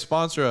 NRA,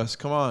 sponsor us.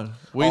 Come on.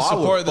 We I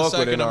support would the fuck with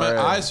Second Amendment.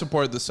 NRA. I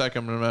support the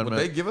Second Amendment. Would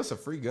they give us a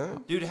free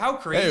gun? Dude, how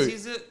crazy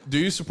is it? Do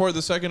you support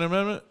the Second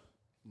Amendment?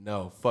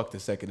 No, fuck the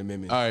Second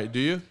Amendment. All right, do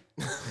you?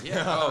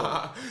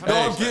 Yeah. No,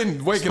 I'm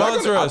kidding. Wait, can I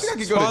sponsor I us. think I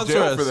could go to Sponsor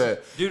jail us. for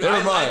that. Dude, Never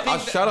I mind.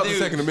 think Shout out the dude,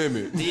 Second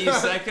Amendment. The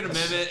Second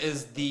Amendment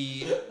is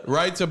the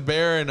Right to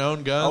bear and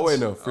own guns? Oh wait,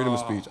 no, freedom of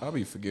speech. I'll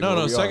be forgetting. No,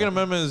 what we Second are.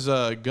 Amendment is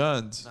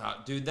guns.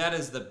 dude. That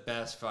is the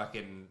best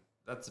fucking.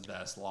 That's the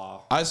best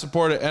law. I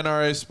support it.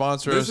 NRA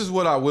sponsor us. This is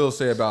what I will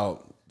say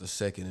about the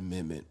Second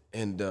Amendment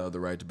and the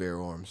right to bear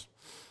arms.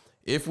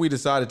 If we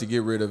decided to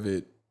get rid of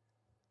it,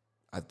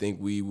 I think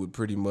we would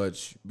pretty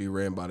much be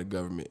ran by the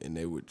government and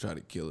they would try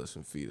to kill us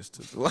and feed us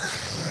to the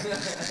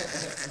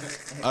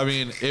I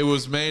mean, it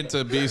was made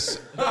to be.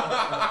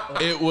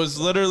 It was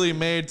literally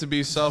made to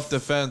be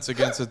self-defense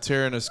against a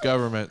tyrannous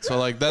government. So,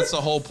 like, that's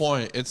the whole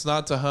point. It's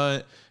not to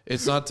hunt.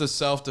 It's not to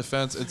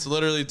self-defense. It's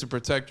literally to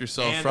protect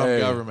yourself And from Hey,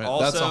 government.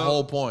 also, That's the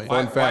whole point.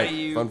 Why- Fun fact. do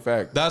you- Fun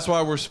fact. That's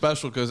why we're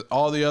special, because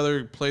all the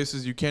other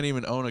places you can't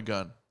even own a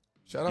gun.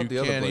 Shout out You the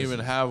other can't places.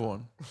 even have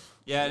one.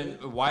 Yeah.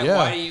 Why?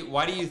 Yeah.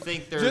 Why do you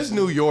think there's Just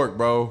New York,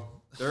 bro.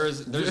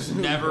 there's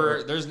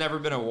never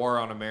been a war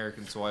on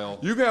American soil?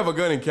 You can have a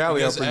gun in Cali.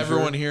 Because I'm pretty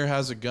everyone sure. here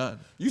has a gun.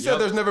 You said Yep.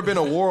 there's never been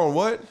a war on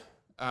what?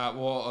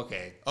 Well,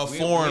 okay. A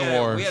foreign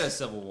war. We had a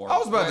civil war. I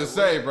was about to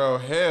say, bro.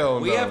 Hell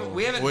no. We haven't.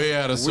 We had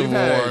a We've civil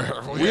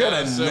had, war. we had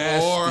a civil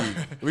nasty.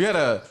 war. We had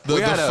a. The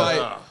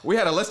fight. We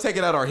had a. Let's take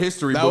it out our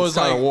history That books was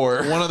kind like of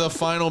war. one of the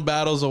final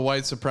battles of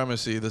white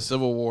supremacy, the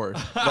Civil War.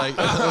 Like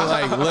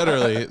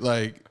literally,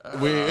 like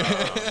we.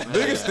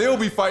 Niggas still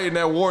be fighting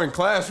that war in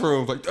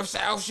classrooms. Like the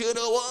South should have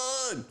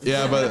won.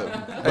 Yeah, but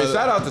Hey,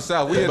 shout out to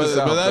South. We in the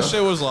South. but that though.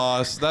 shit was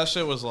lost. That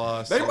shit was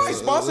lost. They might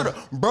sponsor the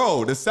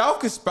bro. The South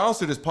could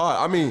sponsor this pod.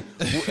 I mean,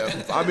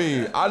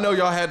 I know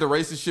y'all had the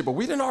racist shit, but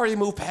we didn't already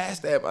move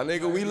past that, my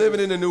nigga. We living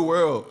in a new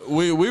world.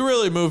 We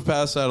really moved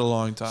past that a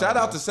long time. Shout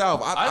out to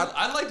South.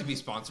 I'd like to be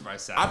sponsored by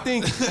South. I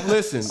think.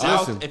 Listen,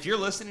 South, listen. if you're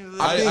listening to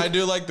this, I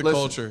do like the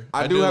culture.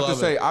 I do have to love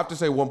say, it. I have to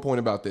say one point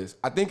about this.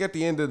 I think at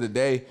the end of the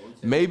day,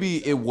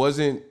 maybe it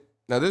wasn't.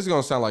 Now this is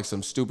gonna sound like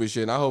some stupid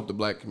shit, and I hope the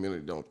black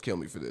community don't kill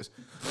me for this.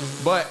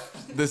 But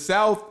the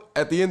South,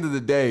 at the end of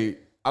the day,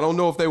 I don't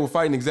know if they were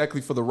fighting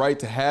exactly for the right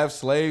to have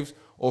slaves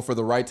or for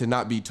the right to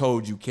not be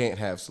told you can't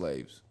have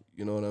slaves.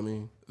 You know what I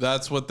mean?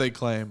 That's what they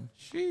claim.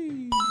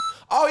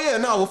 Oh yeah,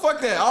 no, well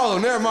fuck that. Oh,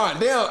 never mind.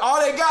 Damn,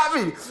 oh they got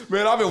me.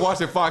 Man, I've been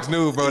watching Fox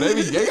News, bro.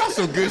 They got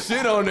some good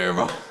shit on there,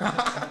 bro.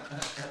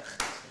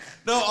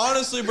 No,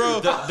 honestly, bro.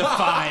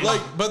 define.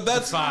 Like, but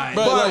that's Fine.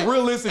 But, But like,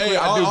 realistically, hey,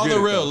 I do on get the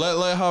it, real. though.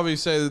 Let Javi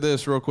say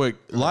this real quick.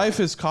 Life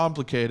is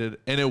complicated,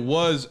 and it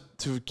was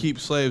to keep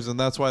slaves, and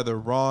that's why they're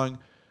wrong.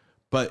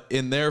 But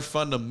in their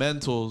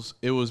fundamentals,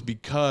 it was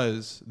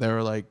because they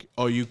were like,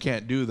 "Oh, you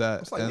can't do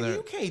that." It's like, and nigga, they're-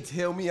 you can't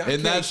tell me I and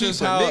can't that's keep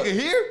just a how nigga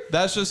here.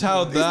 That's just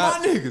how These my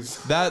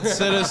niggas. that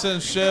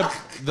citizenship,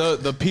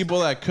 the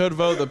people that could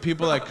vote, the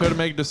people that could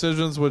make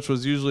decisions, which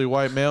was usually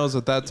white males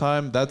at that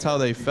time, that's how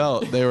they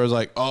felt. They were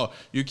like, "Oh,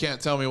 you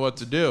can't tell me what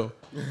to do,"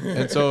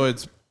 and so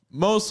it's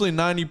mostly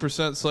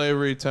 90%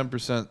 slavery,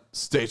 10%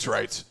 states'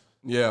 rights.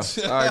 Yeah,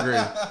 I agree.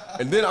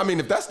 And then, I mean,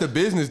 if that's the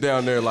business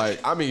down there,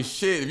 like, I mean,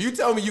 shit, if you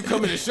tell me you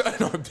coming to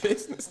shut our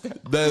business down,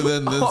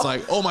 Then it's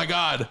like, oh my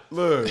God.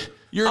 look,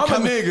 You're I'm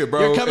coming- a nigga, bro.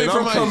 you're coming and from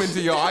I'm my- coming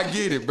to y'all. I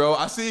get it, bro.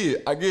 I see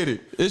it. I get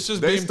it. It's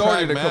just They being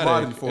started a pragmatic.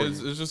 commodity for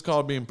It's, you. it's just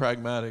called being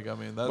pragmatic. I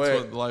mean, that's But-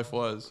 what life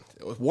was.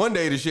 One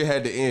day the shit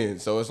had to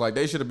end, so it's like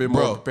they should have been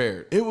more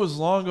prepared. It was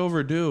long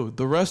overdue.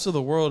 The rest of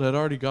the world had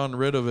already gotten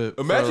rid of it.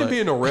 for, Imagine like-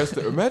 being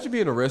arrested. Imagine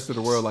being the rest of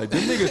the world. Like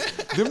them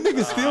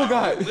niggas still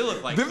got. we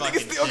look like them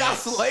fucking niggas still got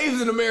dicks.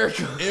 slaves in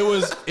America.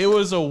 It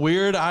was a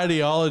weird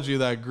ideology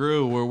that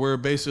grew where we're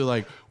basically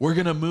like, we're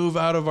gonna move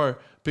out of our,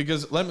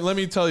 because let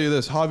me tell you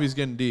this, Javi's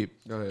getting deep.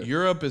 Go ahead.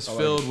 Europe is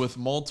filled with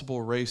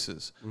multiple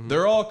races.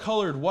 They're all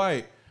colored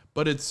white,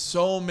 but it's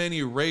so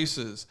many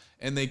races,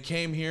 and they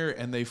came here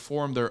and they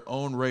formed their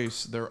own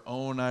race, their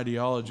own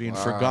ideology, and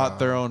forgot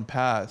their own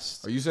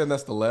past. Are you saying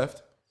that's the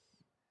left?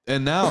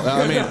 And now,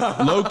 I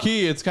mean, low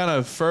key, it's kind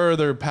of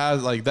further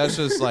past. Like that's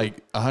just like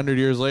 100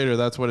 years later.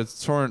 That's what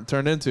it's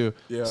turned into.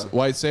 Yeah.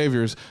 White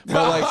saviors.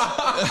 But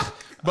like,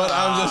 but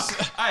I'm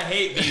just I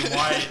hate being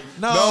white.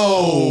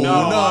 no.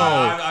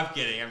 I'm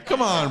kidding.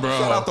 Come on, bro.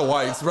 Shout out the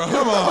whites, bro.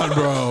 Come on,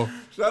 bro.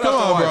 Shout Come out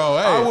the on, whites. bro.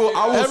 Hey,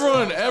 I will,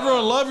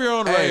 everyone, love your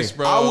own Hey, race,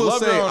 bro. I will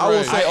love your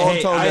own say, race. on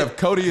Hey, tone I- deaf,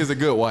 Cody is a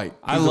good white.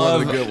 I He's love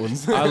one of the good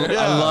ones.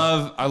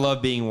 I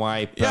love being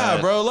white. Yeah,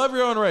 but- bro. Love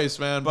your own race,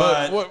 man.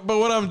 But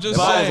what I'm just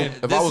but- saying.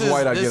 If I was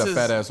white, I'd this get a is-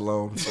 fat ass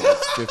loan. So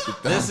it's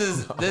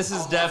 50,000. This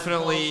is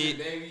definitely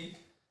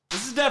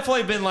this has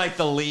definitely been like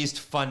the least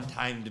fun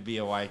time to be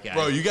a white guy.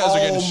 Bro, you guys are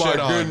getting Oh my shit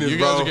on. goodness, You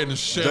guys bro. are getting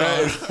shit That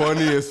on. is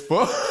funny as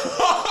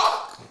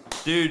fuck.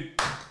 Dude,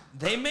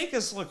 they make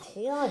us look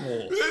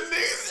horrible.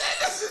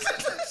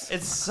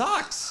 It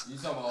sucks. You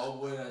talking about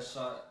old boy that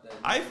shot? That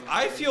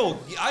I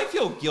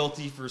feel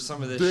guilty for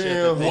some of this shit.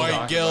 Damn. That they White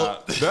talk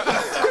guilt.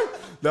 about.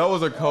 That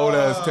was a cold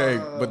ass take,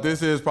 but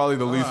this is probably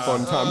the least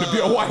fun time to be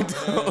a white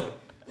dude.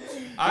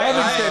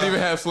 I can't even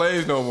have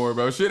slaves no more,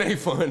 bro. Shit ain't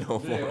fun no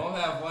more. Damn, I'm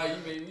half white.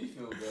 You made me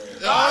feel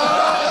good.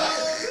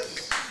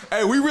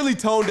 Hey, we really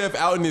tone deaf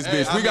out in this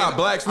bitch. We got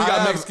blacks, we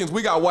got Mexicans,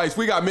 we got whites,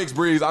 we got mixed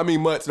breeds. I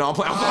mean mutts. No, I'm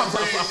playing.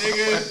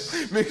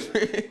 Mixed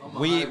breeds.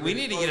 We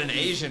need to get an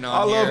Asian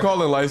on here. I love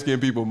calling light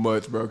skinned people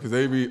mutts, bro, because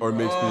they be or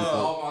mixed people.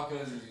 All my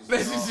cousins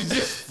This is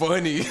just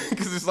funny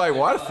because it's like,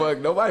 why the fuck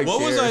nobody What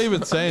cares. was I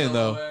even saying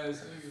though?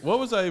 What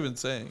was I even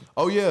saying?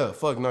 Oh yeah,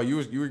 fuck no, you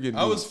were getting.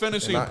 I was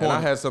finishing and point.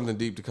 I had something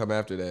deep to come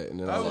after that, and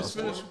then I was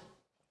finishing.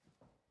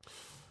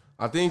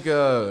 I think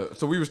so.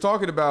 We was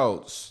talking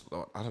about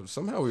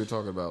somehow we were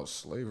talking about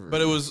slavery, But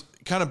it was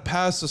kind of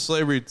past the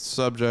slavery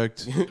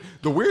subject.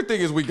 The weird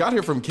thing is we got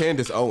here from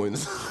Candace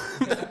Owens.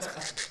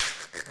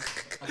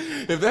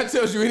 If that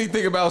tells you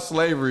anything about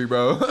slavery,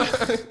 bro.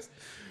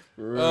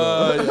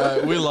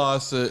 Yeah, we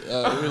lost it.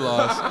 We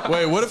lost.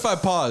 Wait, what if I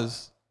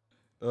pause?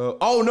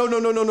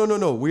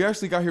 No. We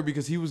actually got here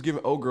because he was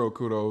giving old girl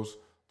kudos,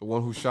 the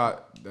one who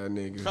shot that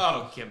nigga.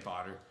 Oh, Kim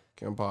Potter.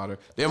 Kim Potter.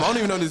 Damn, I don't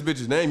even know this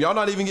bitch's name. Y'all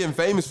not even getting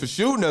famous for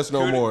shooting us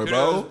no more,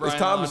 bro. Kudos,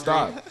 It's time to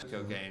Brian stop.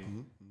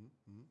 Cocaine.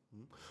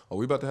 Oh,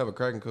 we about to have a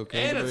cracking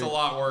cocaine And it's a debate?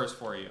 lot worse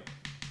for you.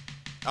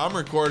 I'm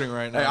recording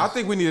right now. Hey, I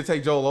think we need to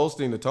take Joel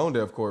Osteen to tone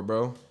deaf court,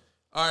 bro.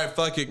 All right,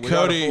 fuck it. We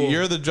got a Cody, full-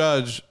 you're the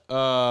judge.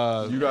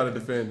 You got to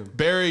defend him.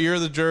 Barry, you're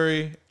the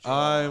jury.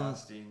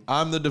 Osteen.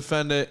 I'm the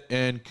defendant,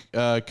 and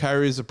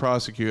Kyrie's the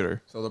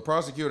prosecutor. So the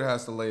prosecutor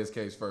has to lay his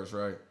case first,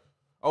 right?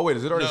 Oh, wait,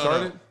 is it already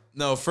started?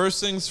 No, first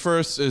things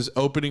first is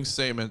opening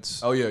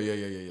statements. Oh, yeah.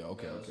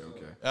 Okay. Is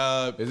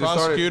it Prosecutor,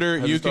 started?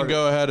 Has you it can started?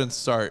 go ahead and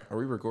start. Are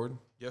we recording?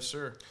 Yes,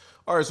 sir.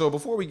 All right, so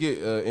before we get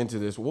into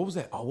this, what was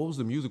that? Oh, what was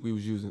the music we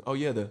was using? Oh,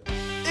 yeah,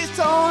 It's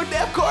Tone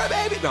Deaf Court,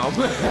 baby. No,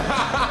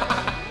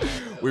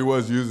 we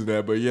was using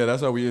that, but yeah,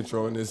 that's how we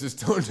introing this. It's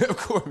Tone Deaf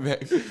Court,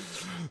 baby.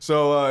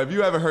 So if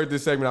you haven't heard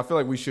this segment, I feel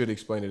like we should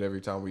explain it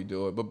every time we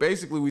do it. But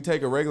basically, we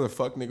take a regular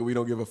fuck nigga we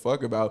don't give a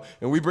fuck about,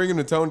 and we bring him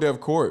to Tone Deaf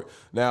Court.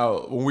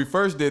 Now, when we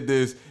first did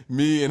this,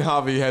 me and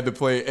Javi had to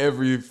play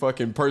every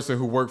fucking person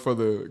who worked for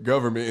the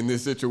government in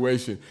this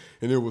situation,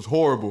 and it was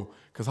horrible.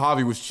 Because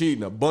Javi was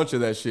cheating a bunch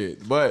of that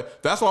shit.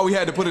 But that's why we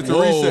had to put it to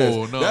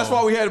recess. No. That's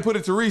why we had to put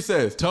it to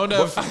recess. Tone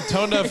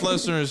deaf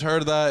listeners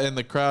heard that in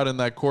the crowd in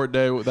that court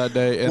day that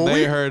day, and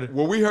heard.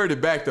 When we heard it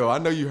back, though, I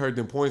know you heard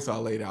them points I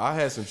laid out. I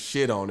had some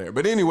shit on there.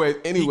 But anyway.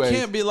 You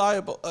can't be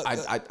liable. I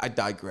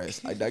digress.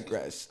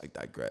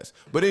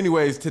 But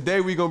anyways, today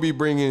we're going to be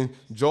bringing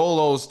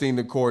Joel Osteen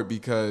to court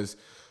because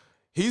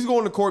he's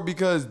going to court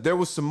because there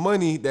was some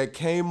money that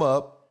came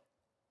up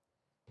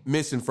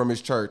missing from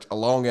his church a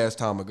long ass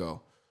time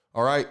ago.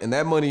 All right, and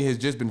that money has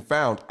just been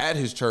found at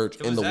his church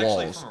in the walls. It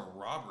was actually from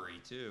a robbery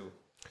too,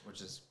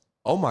 which is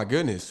oh my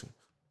goodness.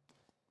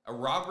 A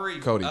robbery.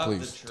 Cody, of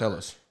please the church. tell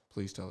us.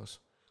 Please tell us.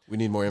 We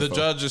need more info. The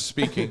judge is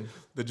speaking.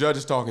 The judge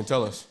is talking.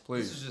 Tell us,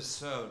 please. This is just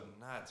so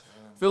nuts,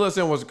 man. Fill us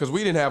in, because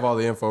we didn't have all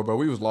the info, bro.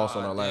 We was lost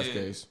on our last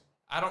case.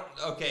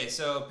 Okay,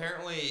 so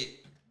apparently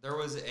there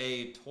was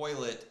a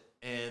toilet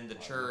in the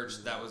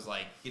church that was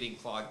like getting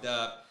clogged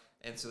up,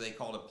 and so they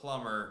called a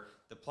plumber.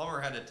 The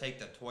plumber had to take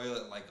the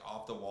toilet like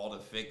off the wall to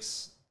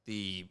fix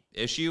the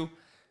issue,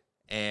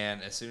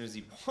 and as soon as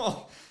he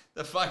pulled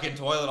the fucking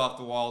toilet off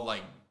the wall,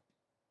 like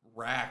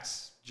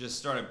racks just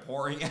started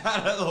pouring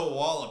out of the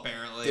wall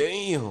apparently.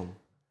 Damn.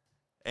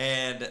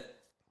 And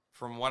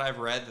from what I've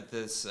read, that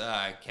this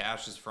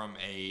cash is from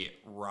a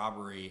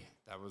robbery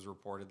that was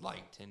reported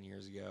like 10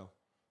 years ago.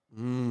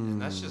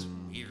 And that's just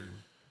weird.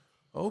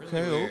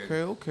 Okay, really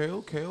weird.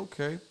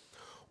 okay.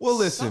 Well,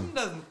 listen. Something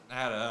doesn't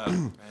add up,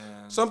 man.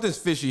 Something's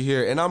fishy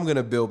here, and I'm going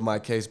to build my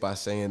case by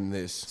saying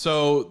this.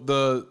 So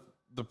the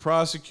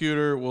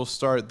prosecutor will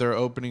start their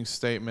opening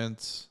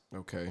statements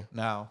Okay.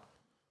 now.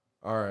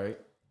 All right.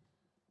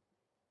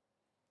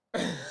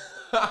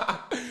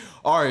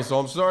 All right, so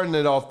I'm starting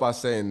it off by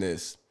saying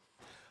this.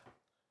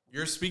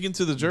 You're speaking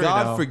to the jury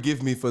God now.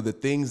 forgive me for the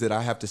things that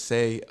I have to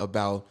say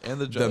about And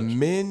the judge.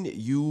 men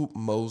you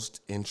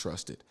most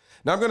entrusted.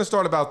 Now, I'm going to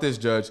start about this,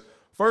 Judge.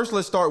 First,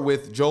 let's start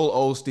with Joel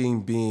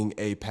Osteen being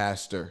a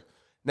pastor.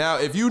 Now,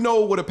 if you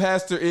know what a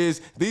pastor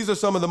is, these are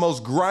some of the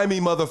most grimy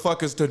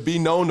motherfuckers to be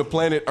known to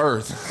planet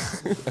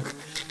Earth.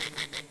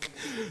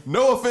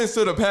 No offense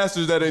to the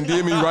pastors that ain't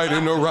did me right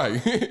and no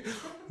right.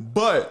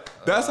 But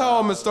that's how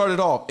I'm going to start it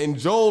off. And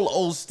Joel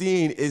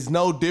Osteen is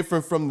no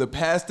different from the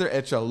pastor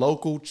at your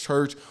local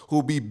church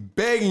who'll be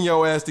begging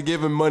your ass to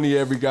give him money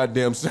every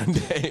goddamn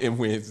Sunday and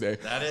Wednesday.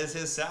 That is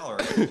his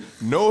salary.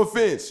 No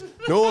offense.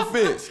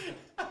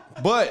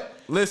 But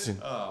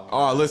listen.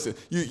 Listen.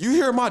 You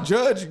hear my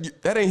judge?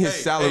 That ain't his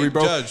salary,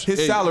 bro. Judge,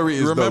 his salary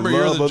is remember the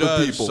love you're the of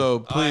judge, the people. so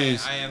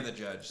please. I am the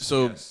judge.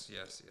 So- yes.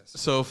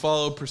 So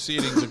follow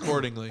proceedings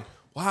accordingly.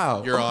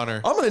 Wow. Your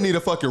Honor. I'm going to need a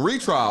fucking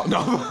retrial. No.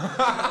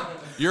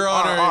 Your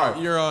Honor. All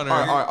right. Your Honor.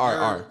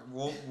 All right.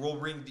 We'll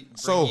bring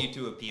So- you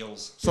to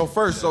appeals. So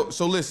first,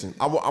 so listen,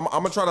 I'm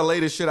gonna try to lay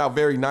this shit out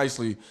very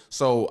nicely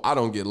so I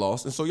don't get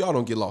lost and so y'all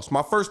don't get lost.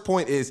 My first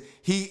point is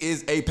he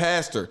is a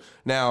pastor.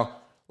 Now,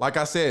 like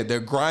I said,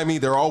 they're grimy.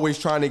 They're always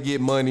trying to get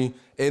money.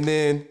 And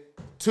then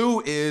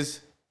 2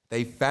 is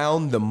they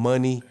found the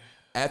money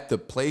at the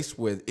place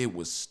where it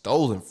was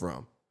stolen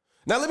from.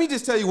 Now, let me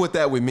just tell you what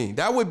that would mean.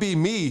 That would be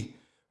me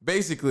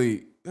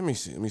basically, let me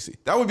see.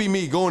 That would be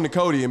me going to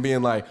Cody and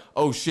being like,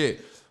 oh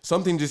shit,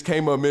 something just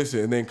came up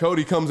missing. And then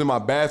Cody comes in my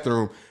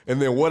bathroom and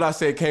then what I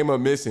said came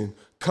up missing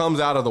comes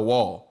out of the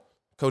wall.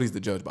 Cody's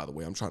the judge, by the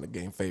way. I'm trying to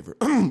gain favor.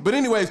 But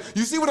anyways,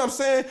 you see what I'm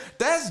saying?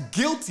 That's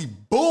guilty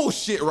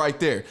bullshit right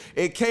there.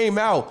 It came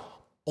out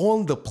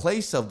on the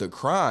place of the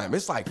crime.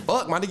 It's like,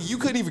 fuck, my nigga, you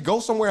couldn't even go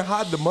somewhere and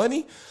hide the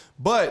money?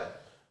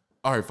 But,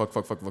 all right,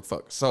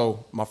 fuck.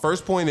 So my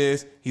first point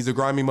is he's a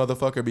grimy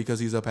motherfucker because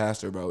he's a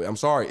pastor, bro. I'm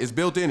sorry. It's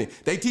built in it.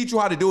 They teach you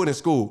how to do it in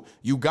school.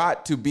 You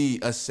got to be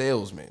a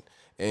salesman.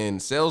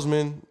 And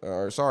salesmen,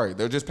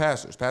 they're just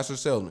pastors. Pastors,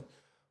 salesmen.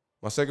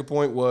 My second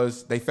point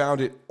was they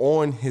found it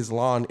on his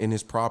lawn in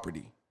his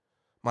property.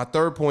 My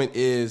third point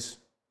is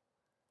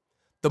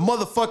the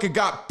motherfucker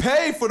got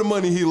paid for the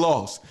money he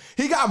lost.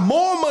 He got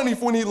more money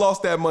when he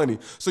lost that money.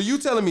 So you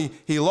telling me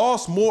he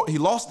lost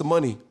the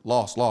money,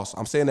 lost.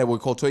 I'm saying that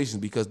with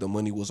quotations because the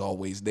money was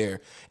always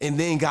there. And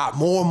then got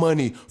more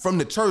money from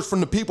the church, from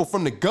the people,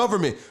 from the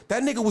government.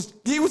 That nigga was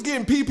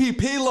getting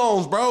PPP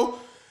loans, bro.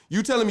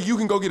 You telling me you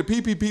can go get a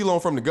PPP loan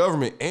from the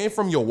government and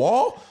from your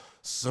wall?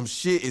 Some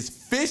shit is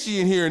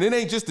fishy in here, and it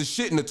ain't just the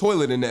shit in the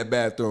toilet in that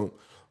bathroom.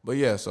 But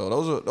yeah, so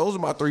those are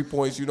my 3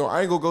 points. You know, I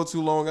ain't gonna go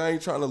too long. I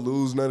ain't trying to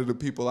lose none of the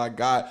people I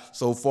got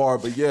so far.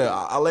 But yeah,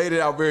 I laid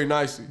it out very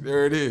nicely.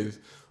 There it is.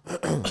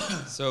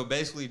 So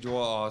basically,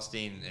 Joel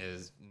Osteen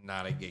is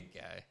not a good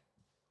guy.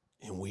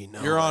 And we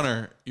know Your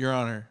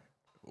Honor,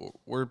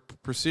 we're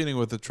proceeding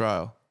with the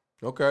trial.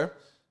 Okay.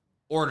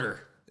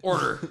 Order.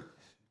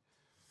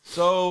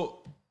 So,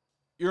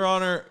 Your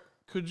Honor,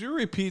 could you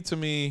repeat to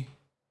me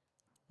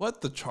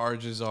what the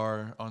charges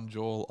are on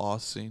Joel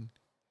Osteen?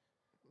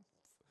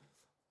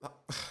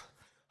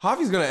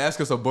 Javi's gonna ask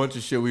us a bunch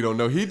of shit we don't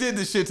know. He did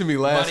this shit to me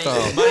last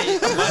time. Money.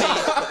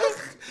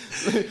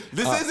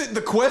 This isn't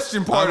the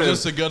question part. I'm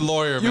just a good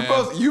lawyer, man.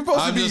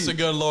 I'm just a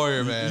good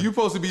lawyer, man. You're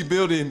supposed to be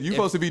building. You're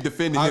supposed to be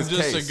defending his case.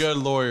 I'm just a good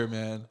lawyer,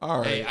 man. All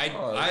right. Hey,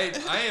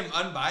 I am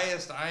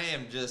unbiased. I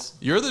am just.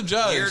 You're the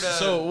judge.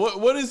 So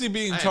what is he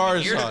being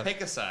charged here on? to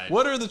pick a side.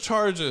 What are the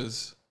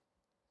charges?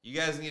 You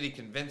guys need to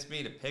convince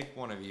me to pick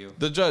one of you.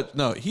 The judge.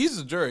 No, he's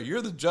the jury.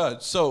 You're the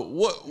judge. So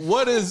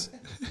what is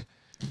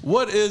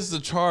the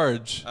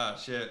charge? Oh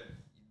shit.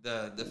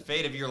 The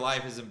fate of your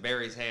life is in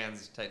Barry's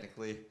hands,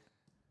 technically.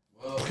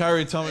 Whoa.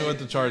 Kyrie, tell me what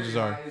the charges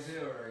are.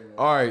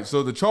 All right,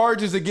 so the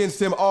charges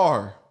against him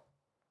are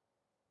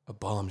a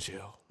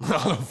bombshell.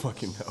 I don't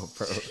fucking know,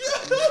 bro.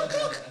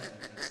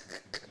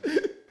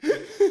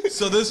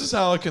 So this is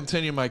how I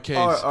continue my case.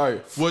 All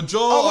right. Would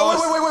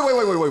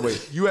Joel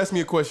wait. You asked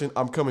me a question.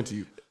 I'm coming to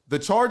you. The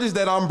charges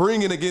that I'm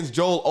bringing against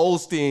Joel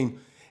Osteen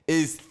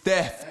is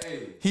theft.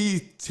 Hey.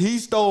 He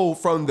stole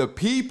from the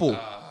people.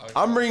 Okay.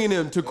 I'm bringing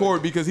him to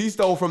court because he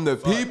stole from the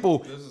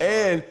people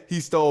and he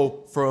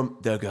stole from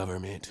the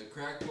government.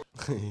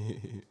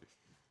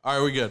 All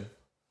right, we good.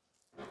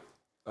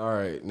 All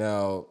right,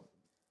 now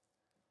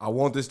I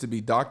want this to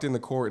be docked in the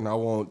court and I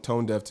want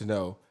Tone Deaf to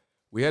know.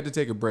 We had to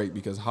take a break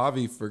because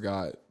Javi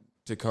forgot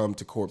to come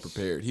to court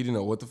prepared. He didn't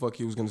know what the fuck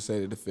he was going to say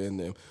to defend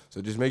them.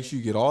 So just make sure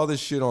you get all this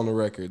shit on the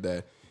record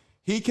that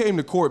he came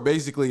to court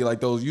basically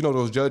like those, you know,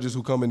 those judges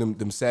who come in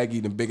them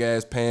saggy, them big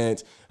ass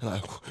pants and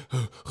like,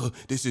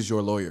 this is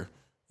your lawyer.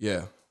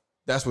 Yeah,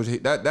 that's what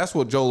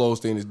Joel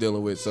Osteen is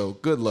dealing with. So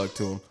good luck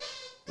to him.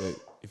 But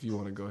if you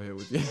want to go ahead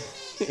with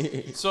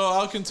it. So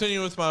I'll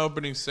continue with my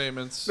opening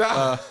statements.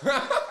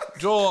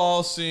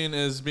 Joel Osteen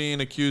is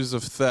being accused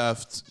of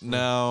theft.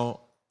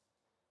 Now,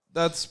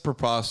 that's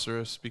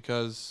preposterous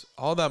because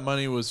all that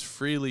money was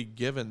freely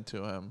given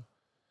to him.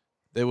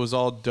 It was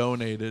all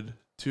donated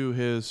to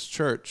his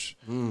church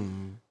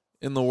in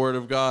the Word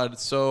of God.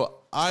 So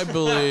I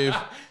believe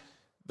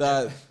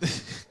that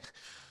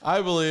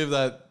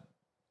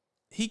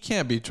he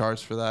can't be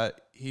charged for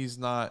that. He's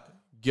not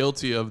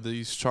guilty of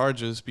these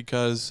charges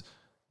because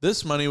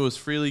this money was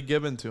freely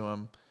given to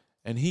him,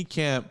 and he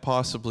can't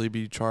possibly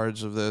be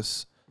charged of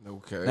this.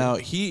 Okay. Now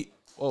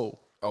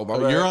my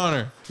bad. Your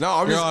Honor. No,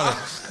 I'm Your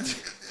just Honor.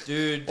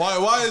 Dude.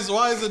 Why is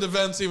the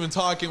defense even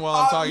talking while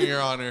I'm talking,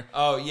 Your Honor?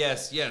 Oh,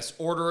 yes.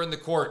 Order in the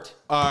court.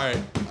 All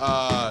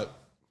right.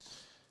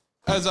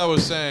 As I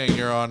was saying,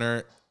 Your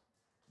Honor,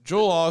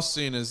 Joel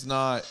Osteen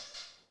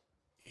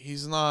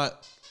he's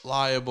not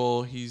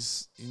liable.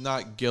 He's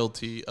not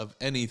guilty of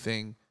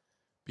anything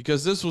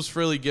because this was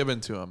freely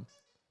given to him.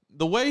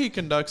 The way he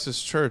conducts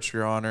his church,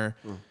 Your Honor,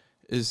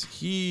 is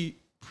he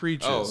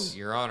preaches. Oh,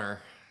 Your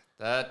Honor.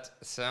 That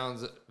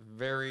sounds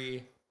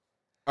very...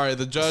 All right,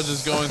 the judge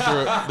is going through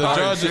it. The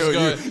judge is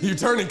going... You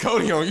turning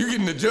Cody on. You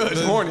getting the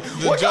judge morning.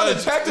 What kind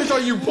of tactics are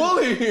you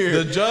pulling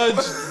here? The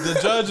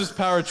judge is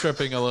power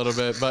tripping a little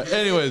bit. But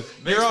anyways,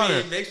 Your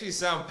Honor. Makes me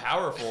sound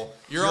powerful.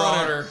 Your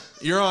Honor,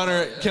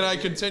 can I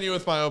continue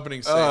with my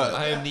opening statement?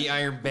 I am the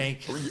Iron Bank.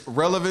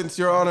 Relevance,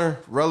 Your Honor.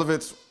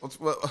 Relevance.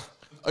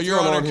 Your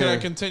Honor, can I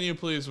continue,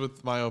 please,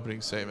 with my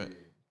opening statement?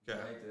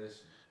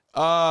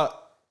 Okay.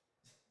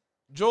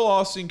 Joel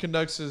Osteen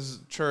conducts his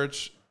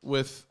church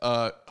with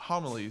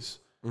homilies,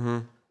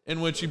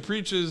 in which he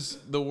preaches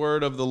the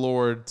word of the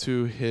Lord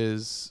to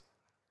his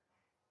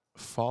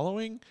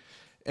following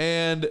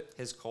and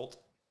his cult.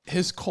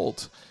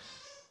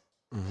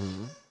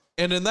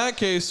 And in that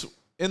case,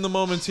 in the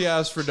moments he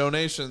asks for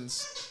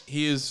donations,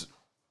 he's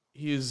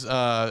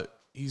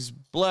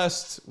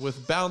blessed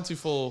with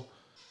bountiful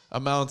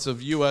amounts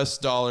of U.S.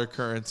 dollar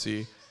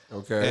currency.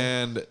 Okay.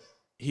 And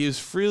he is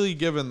freely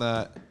given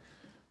that,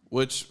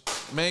 which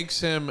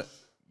makes him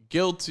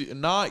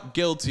not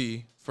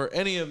guilty for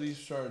any of these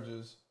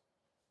charges,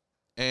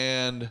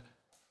 and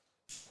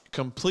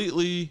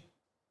completely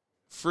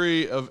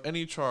free of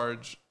any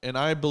charge. And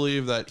I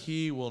believe that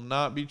he will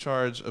not be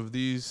charged of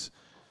this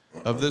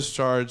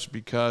charge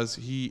because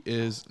he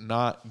is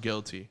not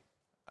guilty.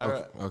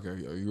 Okay.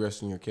 Are you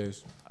resting your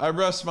case? I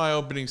rest my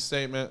opening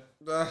statement.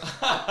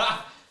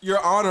 Your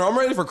Honor, I'm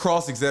ready for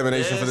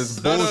cross-examination for this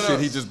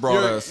bullshit he just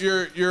brought us.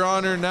 Your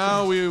Honor,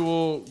 now we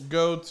will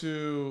go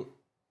to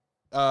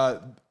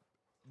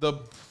the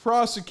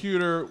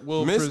prosecutor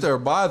will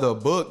Mr. By the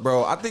book,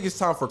 bro. I think it's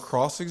time for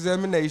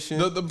cross-examination.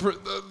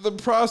 The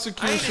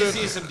prosecution. I need to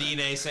see some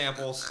DNA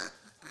samples.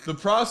 The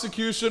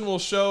prosecution will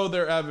show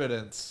their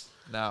evidence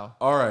now.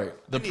 All right.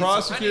 The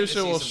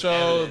prosecution will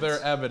show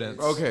their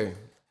evidence. Okay.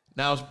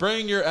 Now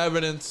bring your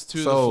evidence to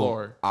the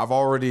floor.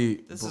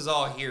 This is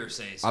all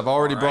hearsay. I've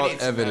already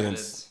brought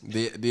evidence.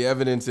 The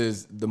evidence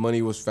is the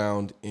money was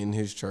found in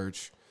his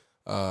church.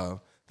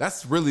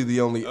 That's really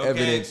the only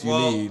evidence you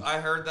need. I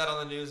heard that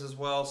on the news as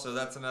well, so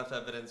that's enough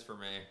evidence for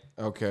me.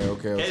 Okay.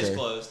 Case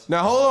closed.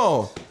 Now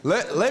hold on.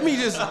 Let me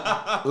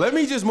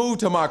just move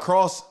to my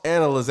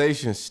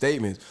cross-analyzation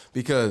statements,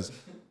 because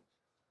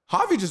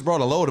Javi just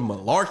brought a load of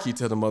malarkey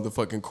to the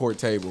motherfucking court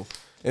table.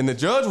 And the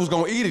judge was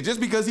going to eat it just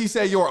because he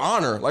said, Your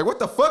Honor. Like, what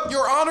the fuck,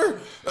 Your Honor?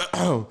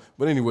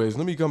 But anyways,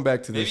 let me come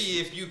back to this. Maybe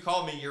if you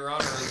call me Your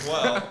Honor as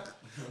well.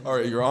 All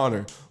right, Your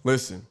Honor,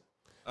 listen.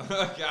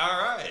 Okay,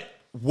 all right.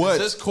 Is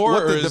this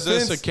court or is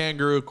this a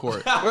kangaroo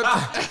court?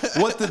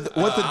 What the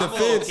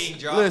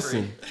defense...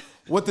 Listen,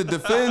 what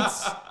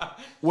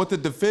the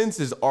defense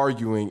is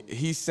arguing,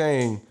 he's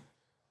saying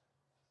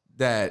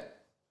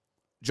that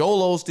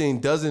Joel Osteen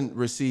doesn't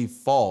receive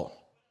fault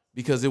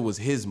because it was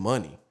his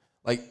money.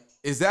 Like,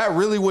 is that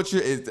really what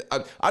you're...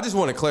 I just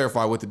want to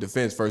clarify with the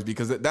defense first,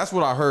 because that's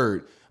what I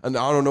heard. And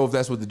I don't know if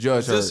that's what the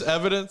judge heard. Is this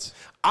evidence?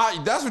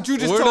 That's what you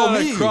just We're told not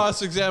me. A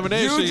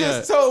cross-examination You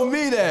just told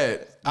me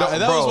that.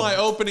 That was my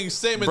opening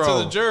statement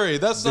to the jury.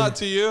 That's not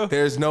to you.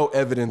 There's no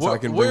evidence I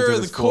can bring to the floor. We're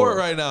in the court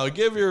right now.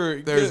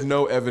 There's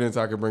no evidence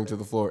I can bring to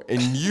the floor.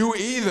 And you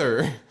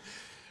either.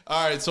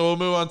 All right, so we'll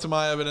move on to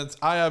my evidence.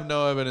 I have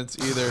no evidence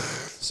either.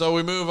 So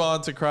we move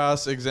on to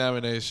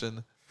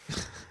cross-examination.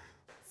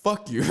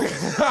 Fuck you.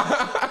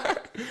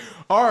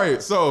 All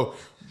right, so,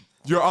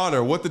 Your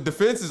Honor, what the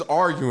defense is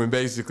arguing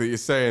basically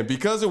is saying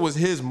because it was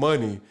his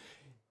money,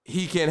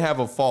 he can't have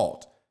a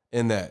fault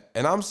in that.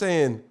 And I'm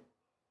saying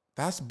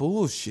that's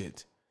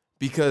bullshit,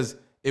 because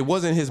it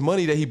wasn't his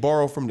money that he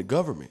borrowed from the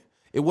government.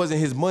 It wasn't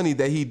his money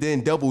that he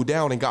then doubled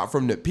down and got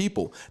from the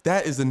people.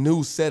 That is a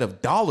new set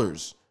of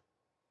dollars.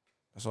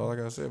 That's all I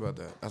got to say about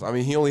that. I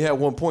mean, he only had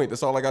 1 point.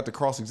 That's all I got to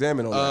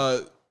cross-examine on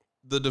that.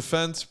 The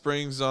defense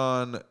brings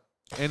on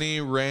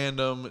any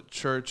random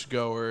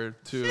churchgoer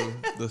to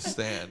the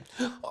stand.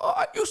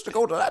 I used to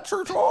go to that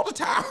church all the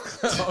time.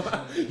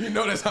 You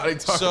know that's how they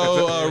talk.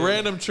 So,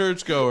 random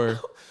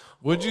churchgoer,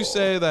 would you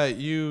say that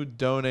you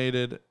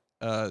donated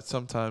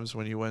sometimes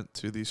when you went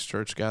to these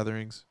church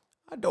gatherings?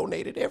 I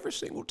donated every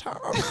single time.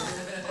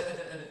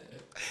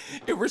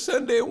 Every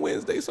Sunday and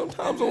Wednesday,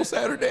 sometimes on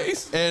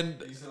Saturdays.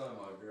 And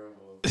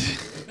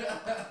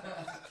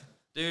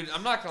dude,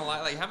 I'm not gonna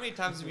lie. Like, how many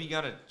times have you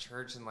gone to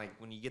church and like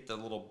when you get the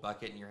little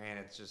bucket in your hand,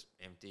 it's just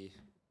empty?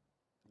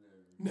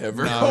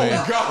 Never.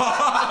 Oh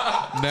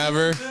God.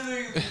 Never.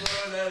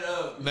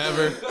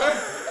 Never.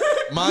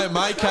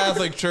 My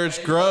Catholic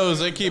church grows.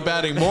 They keep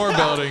adding more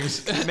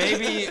buildings.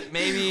 Maybe.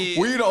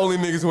 We the only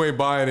niggas who ain't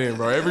buying in,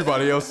 bro.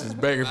 Everybody else is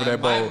begging for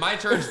that bowl. My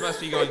church must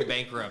be going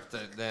bankrupt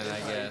then, I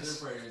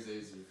guess.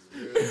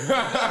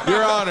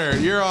 Your Honor.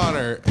 Hear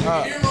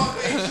my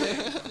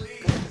patient, please.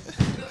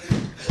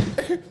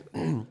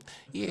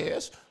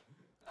 Yes.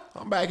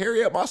 I'm back here.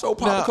 Yeah, my soul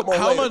pop. Come on.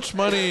 How much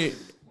money?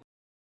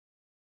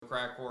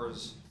 Crack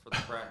whores for the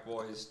crack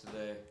boys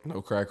today.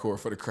 No crack whore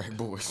for the crack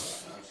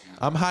boys.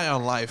 I'm high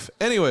on life.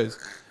 Anyways,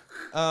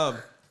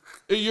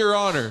 Your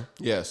Honor.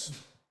 Yes.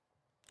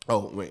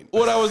 Oh, wait.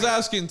 What I was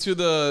asking to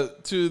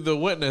the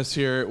witness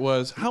here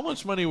was, how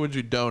much money would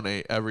you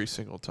donate every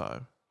single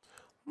time?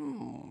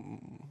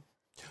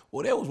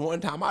 Well, there was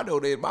one time I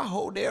donated my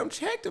whole damn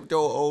check to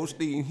Joel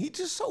Osteen. He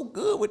just so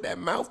good with that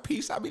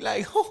mouthpiece. I be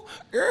like, oh,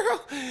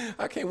 girl,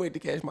 I can't wait to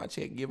cash my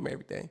check and give him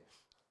everything.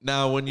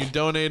 Now, when you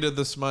donated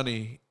this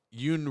money,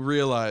 you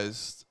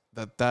realized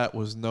that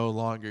was no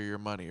longer your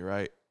money,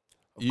 right?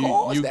 Of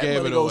course, you that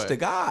gave money it goes away. to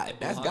God.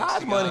 That's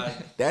God's money.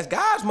 That's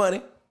God's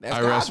money. That's I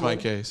God's rest my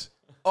money. case.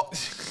 Oh,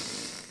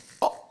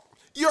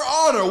 Your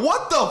Honor,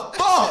 what the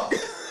fuck?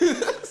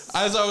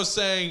 as I was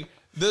saying,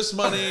 this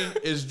money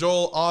is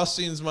Joel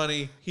Osteen's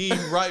money. He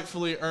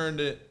rightfully earned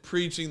it,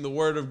 preaching the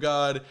word of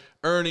God,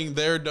 earning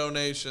their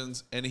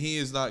donations, and he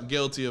is not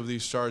guilty of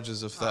these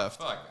charges of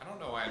theft. Oh, fuck. I don't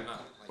know why I'm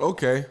not.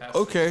 Like,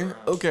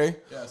 Okay.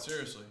 Yeah,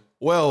 seriously.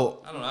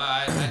 Well, I don't know.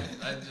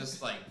 I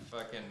just like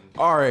fucking.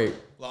 all right.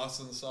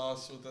 Lost in the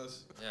sauce with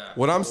this. Yeah.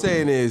 What I'm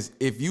saying is,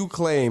 if you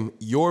claim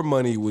your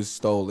money was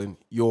stolen,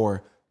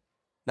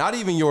 not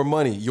even your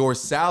money, your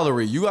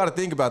salary, you got to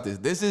think about this.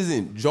 This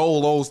isn't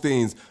Joel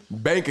Osteen's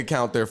bank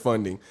account they're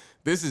funding.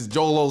 This is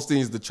Joel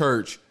Osteen's, the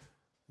church,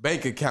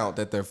 bank account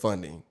that they're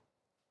funding.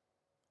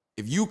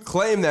 If you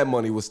claim that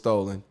money was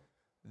stolen,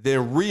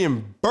 then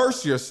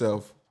reimburse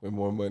yourself with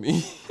more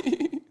money.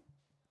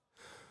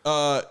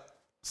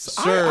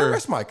 Sir, I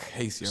rest my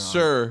case here.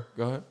 Sir,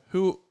 go ahead.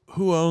 Who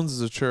owns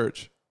the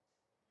church?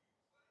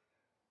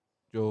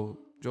 Joel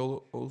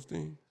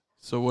Osteen.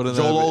 So wouldn't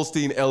Joel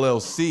Osteen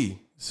LLC.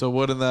 So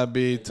wouldn't that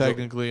be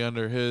technically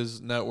under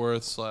his net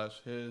worth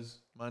 / his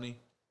money?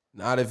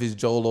 Not if it's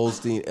Joel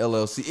Osteen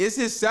LLC. It's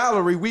his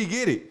salary. We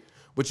get it.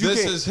 But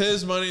this is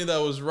his money that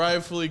was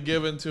rightfully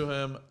given to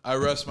him. I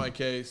rest my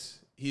case.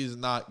 He's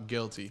not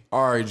guilty.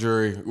 All right,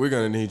 jury. We're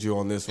going to need you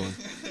on this one.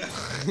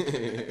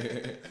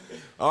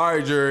 All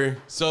right, jury.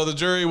 So the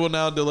jury will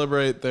now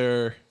deliberate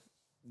their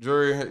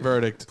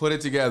verdict. Put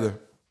it together.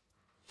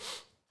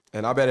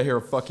 And I better hear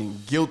a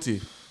fucking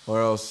guilty, or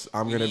else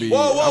I'm going to be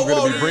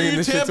bringing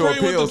this shit to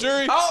appeals.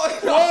 Jury.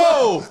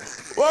 Whoa.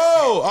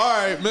 All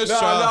right,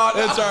 mistrial.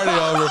 It's already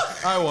over.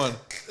 I won.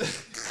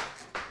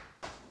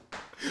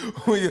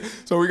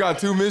 So we got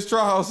 2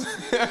 mistrials.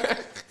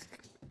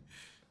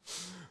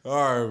 All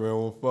right, man.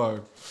 Well,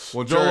 fuck.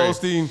 Well, Joel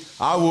Osteen,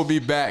 I will be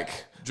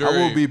back. I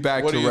will be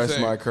back to rest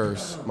my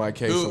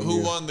case.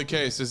 Who won the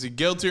case? Is he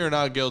guilty or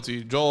not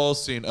guilty? Joel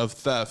Osteen of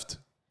theft.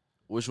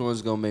 Which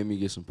one's gonna make me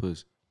get some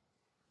pussy?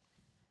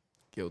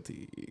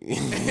 Guilty. All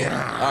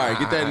right,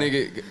 get that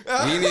nigga.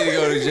 He need to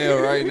go to jail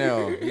right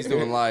now. He's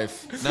doing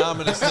life. Now I'm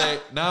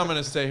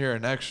gonna stay here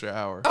an extra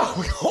hour.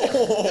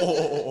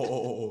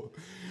 Oh.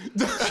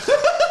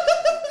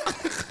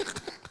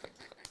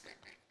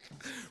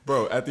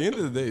 Bro, at the end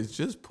of the day, it's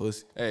just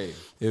pussy. Hey,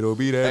 it'll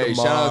be there. Hey,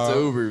 tomorrow. shout out to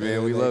Uber,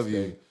 man. We love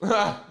you. Can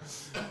I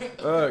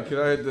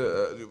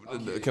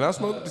hit can I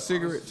smoke the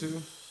cigarette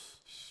too?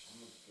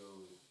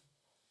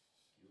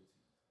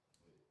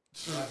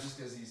 Not just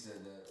because he said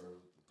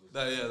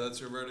that. Yeah, that's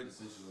your verdict.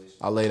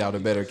 I laid out a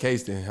better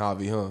case than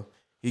Javi, huh?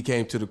 He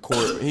came to the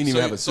court. He didn't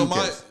even have a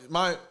suitcase.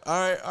 All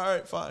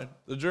right, fine.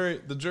 The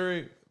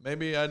jury.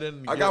 Maybe I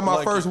didn't. I got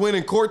my first win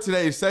in court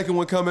today. Second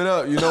one coming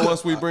up. You know,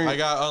 once we bring. I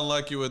got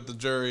unlucky with the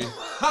jury. The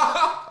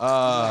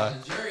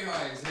jury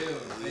high as hell.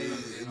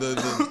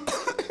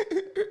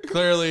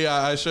 Clearly,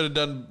 I should have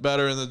done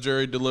better in the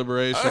jury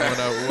deliberation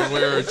when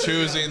we were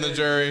choosing the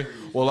jury.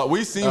 Well,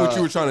 we seen what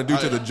you were trying to do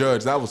to the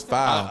judge. That was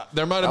foul.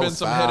 There might have been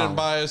some hidden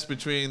bias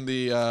between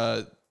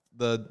the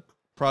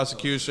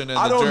prosecution and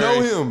the jury. I don't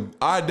know him.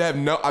 I've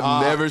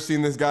never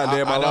seen this guy in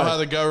my life. I know how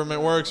the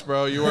government works,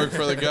 bro. You work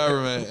for the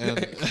government, and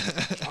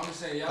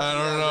I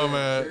don't know,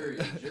 man.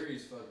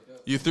 Jury's fucked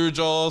up. You threw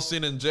Joel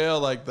Osteen in jail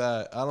like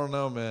that. I don't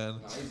know, man.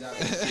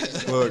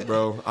 Look,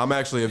 bro, I'm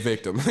actually a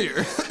victim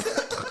here.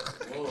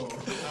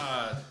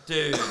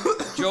 Dude,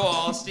 Joel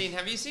Osteen,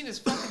 have you seen his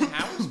fucking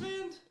house,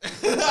 man?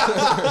 Oh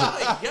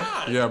my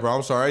God. Yeah, bro,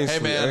 I'm sorry. Hey,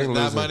 man,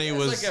 that money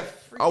was. Like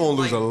I won't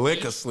lose a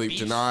lick of sleep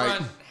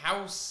tonight.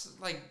 House,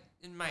 like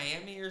in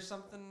Miami or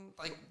something.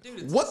 Like, dude,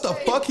 it's what the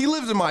fuck? He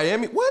lives in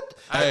Miami. What?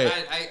 Hey,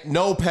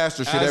 no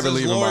pastor should ever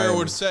leave in Miami. As his lawyer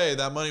would say,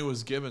 that money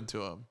was given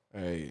to him.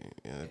 Hey,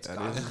 yeah,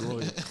 that is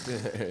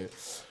lawyer.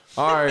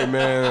 All right,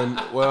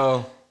 man.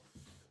 Well,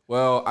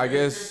 I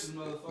guess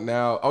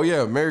now. Oh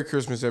yeah, Merry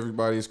Christmas,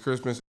 everybody! It's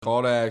Christmas.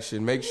 Call to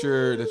action. Make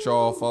sure that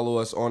y'all follow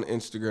us on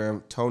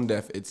Instagram. Tone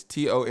Deaf. It's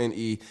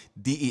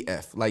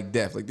TONEDEF. Like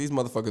deaf. Like these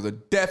motherfuckers are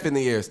deaf in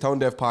the ears. Tone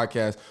Deaf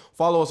Podcast.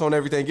 Follow us on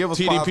everything. Give us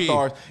TDP. 5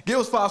 stars. Give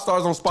us 5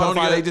 stars on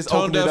Spotify. They just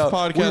opened it up.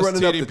 Podcast, we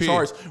running TDP. up the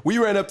charts. We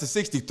ran up to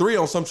 63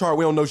 on some chart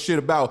we don't know shit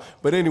about.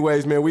 But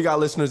anyways, man, we got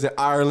listeners in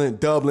Ireland,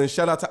 Dublin.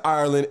 Shout out to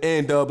Ireland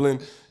and Dublin.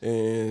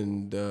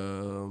 And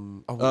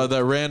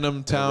that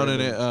random town in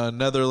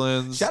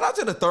Netherlands. Shout out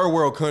to the third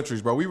world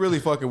countries, bro. We really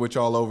fucking with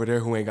y'all over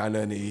there who ain't got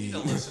nothing to eat. The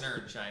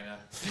listener in China.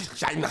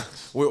 China.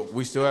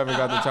 We still haven't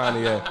got to China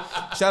yet.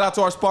 Shout out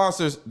to our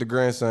sponsors, the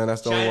grandson.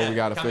 That's the only one we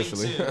got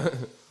officially.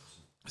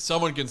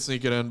 Someone can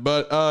sneak it in.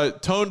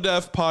 But Tone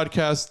Deaf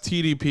Podcast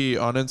TDP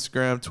on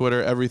Instagram,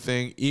 Twitter,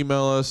 everything.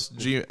 Email us,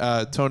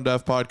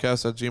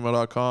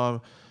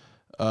 tonedeafpodcast@gmail.com.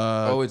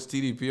 It's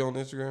TDP on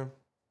Instagram?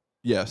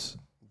 Yes.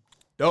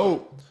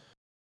 Dope.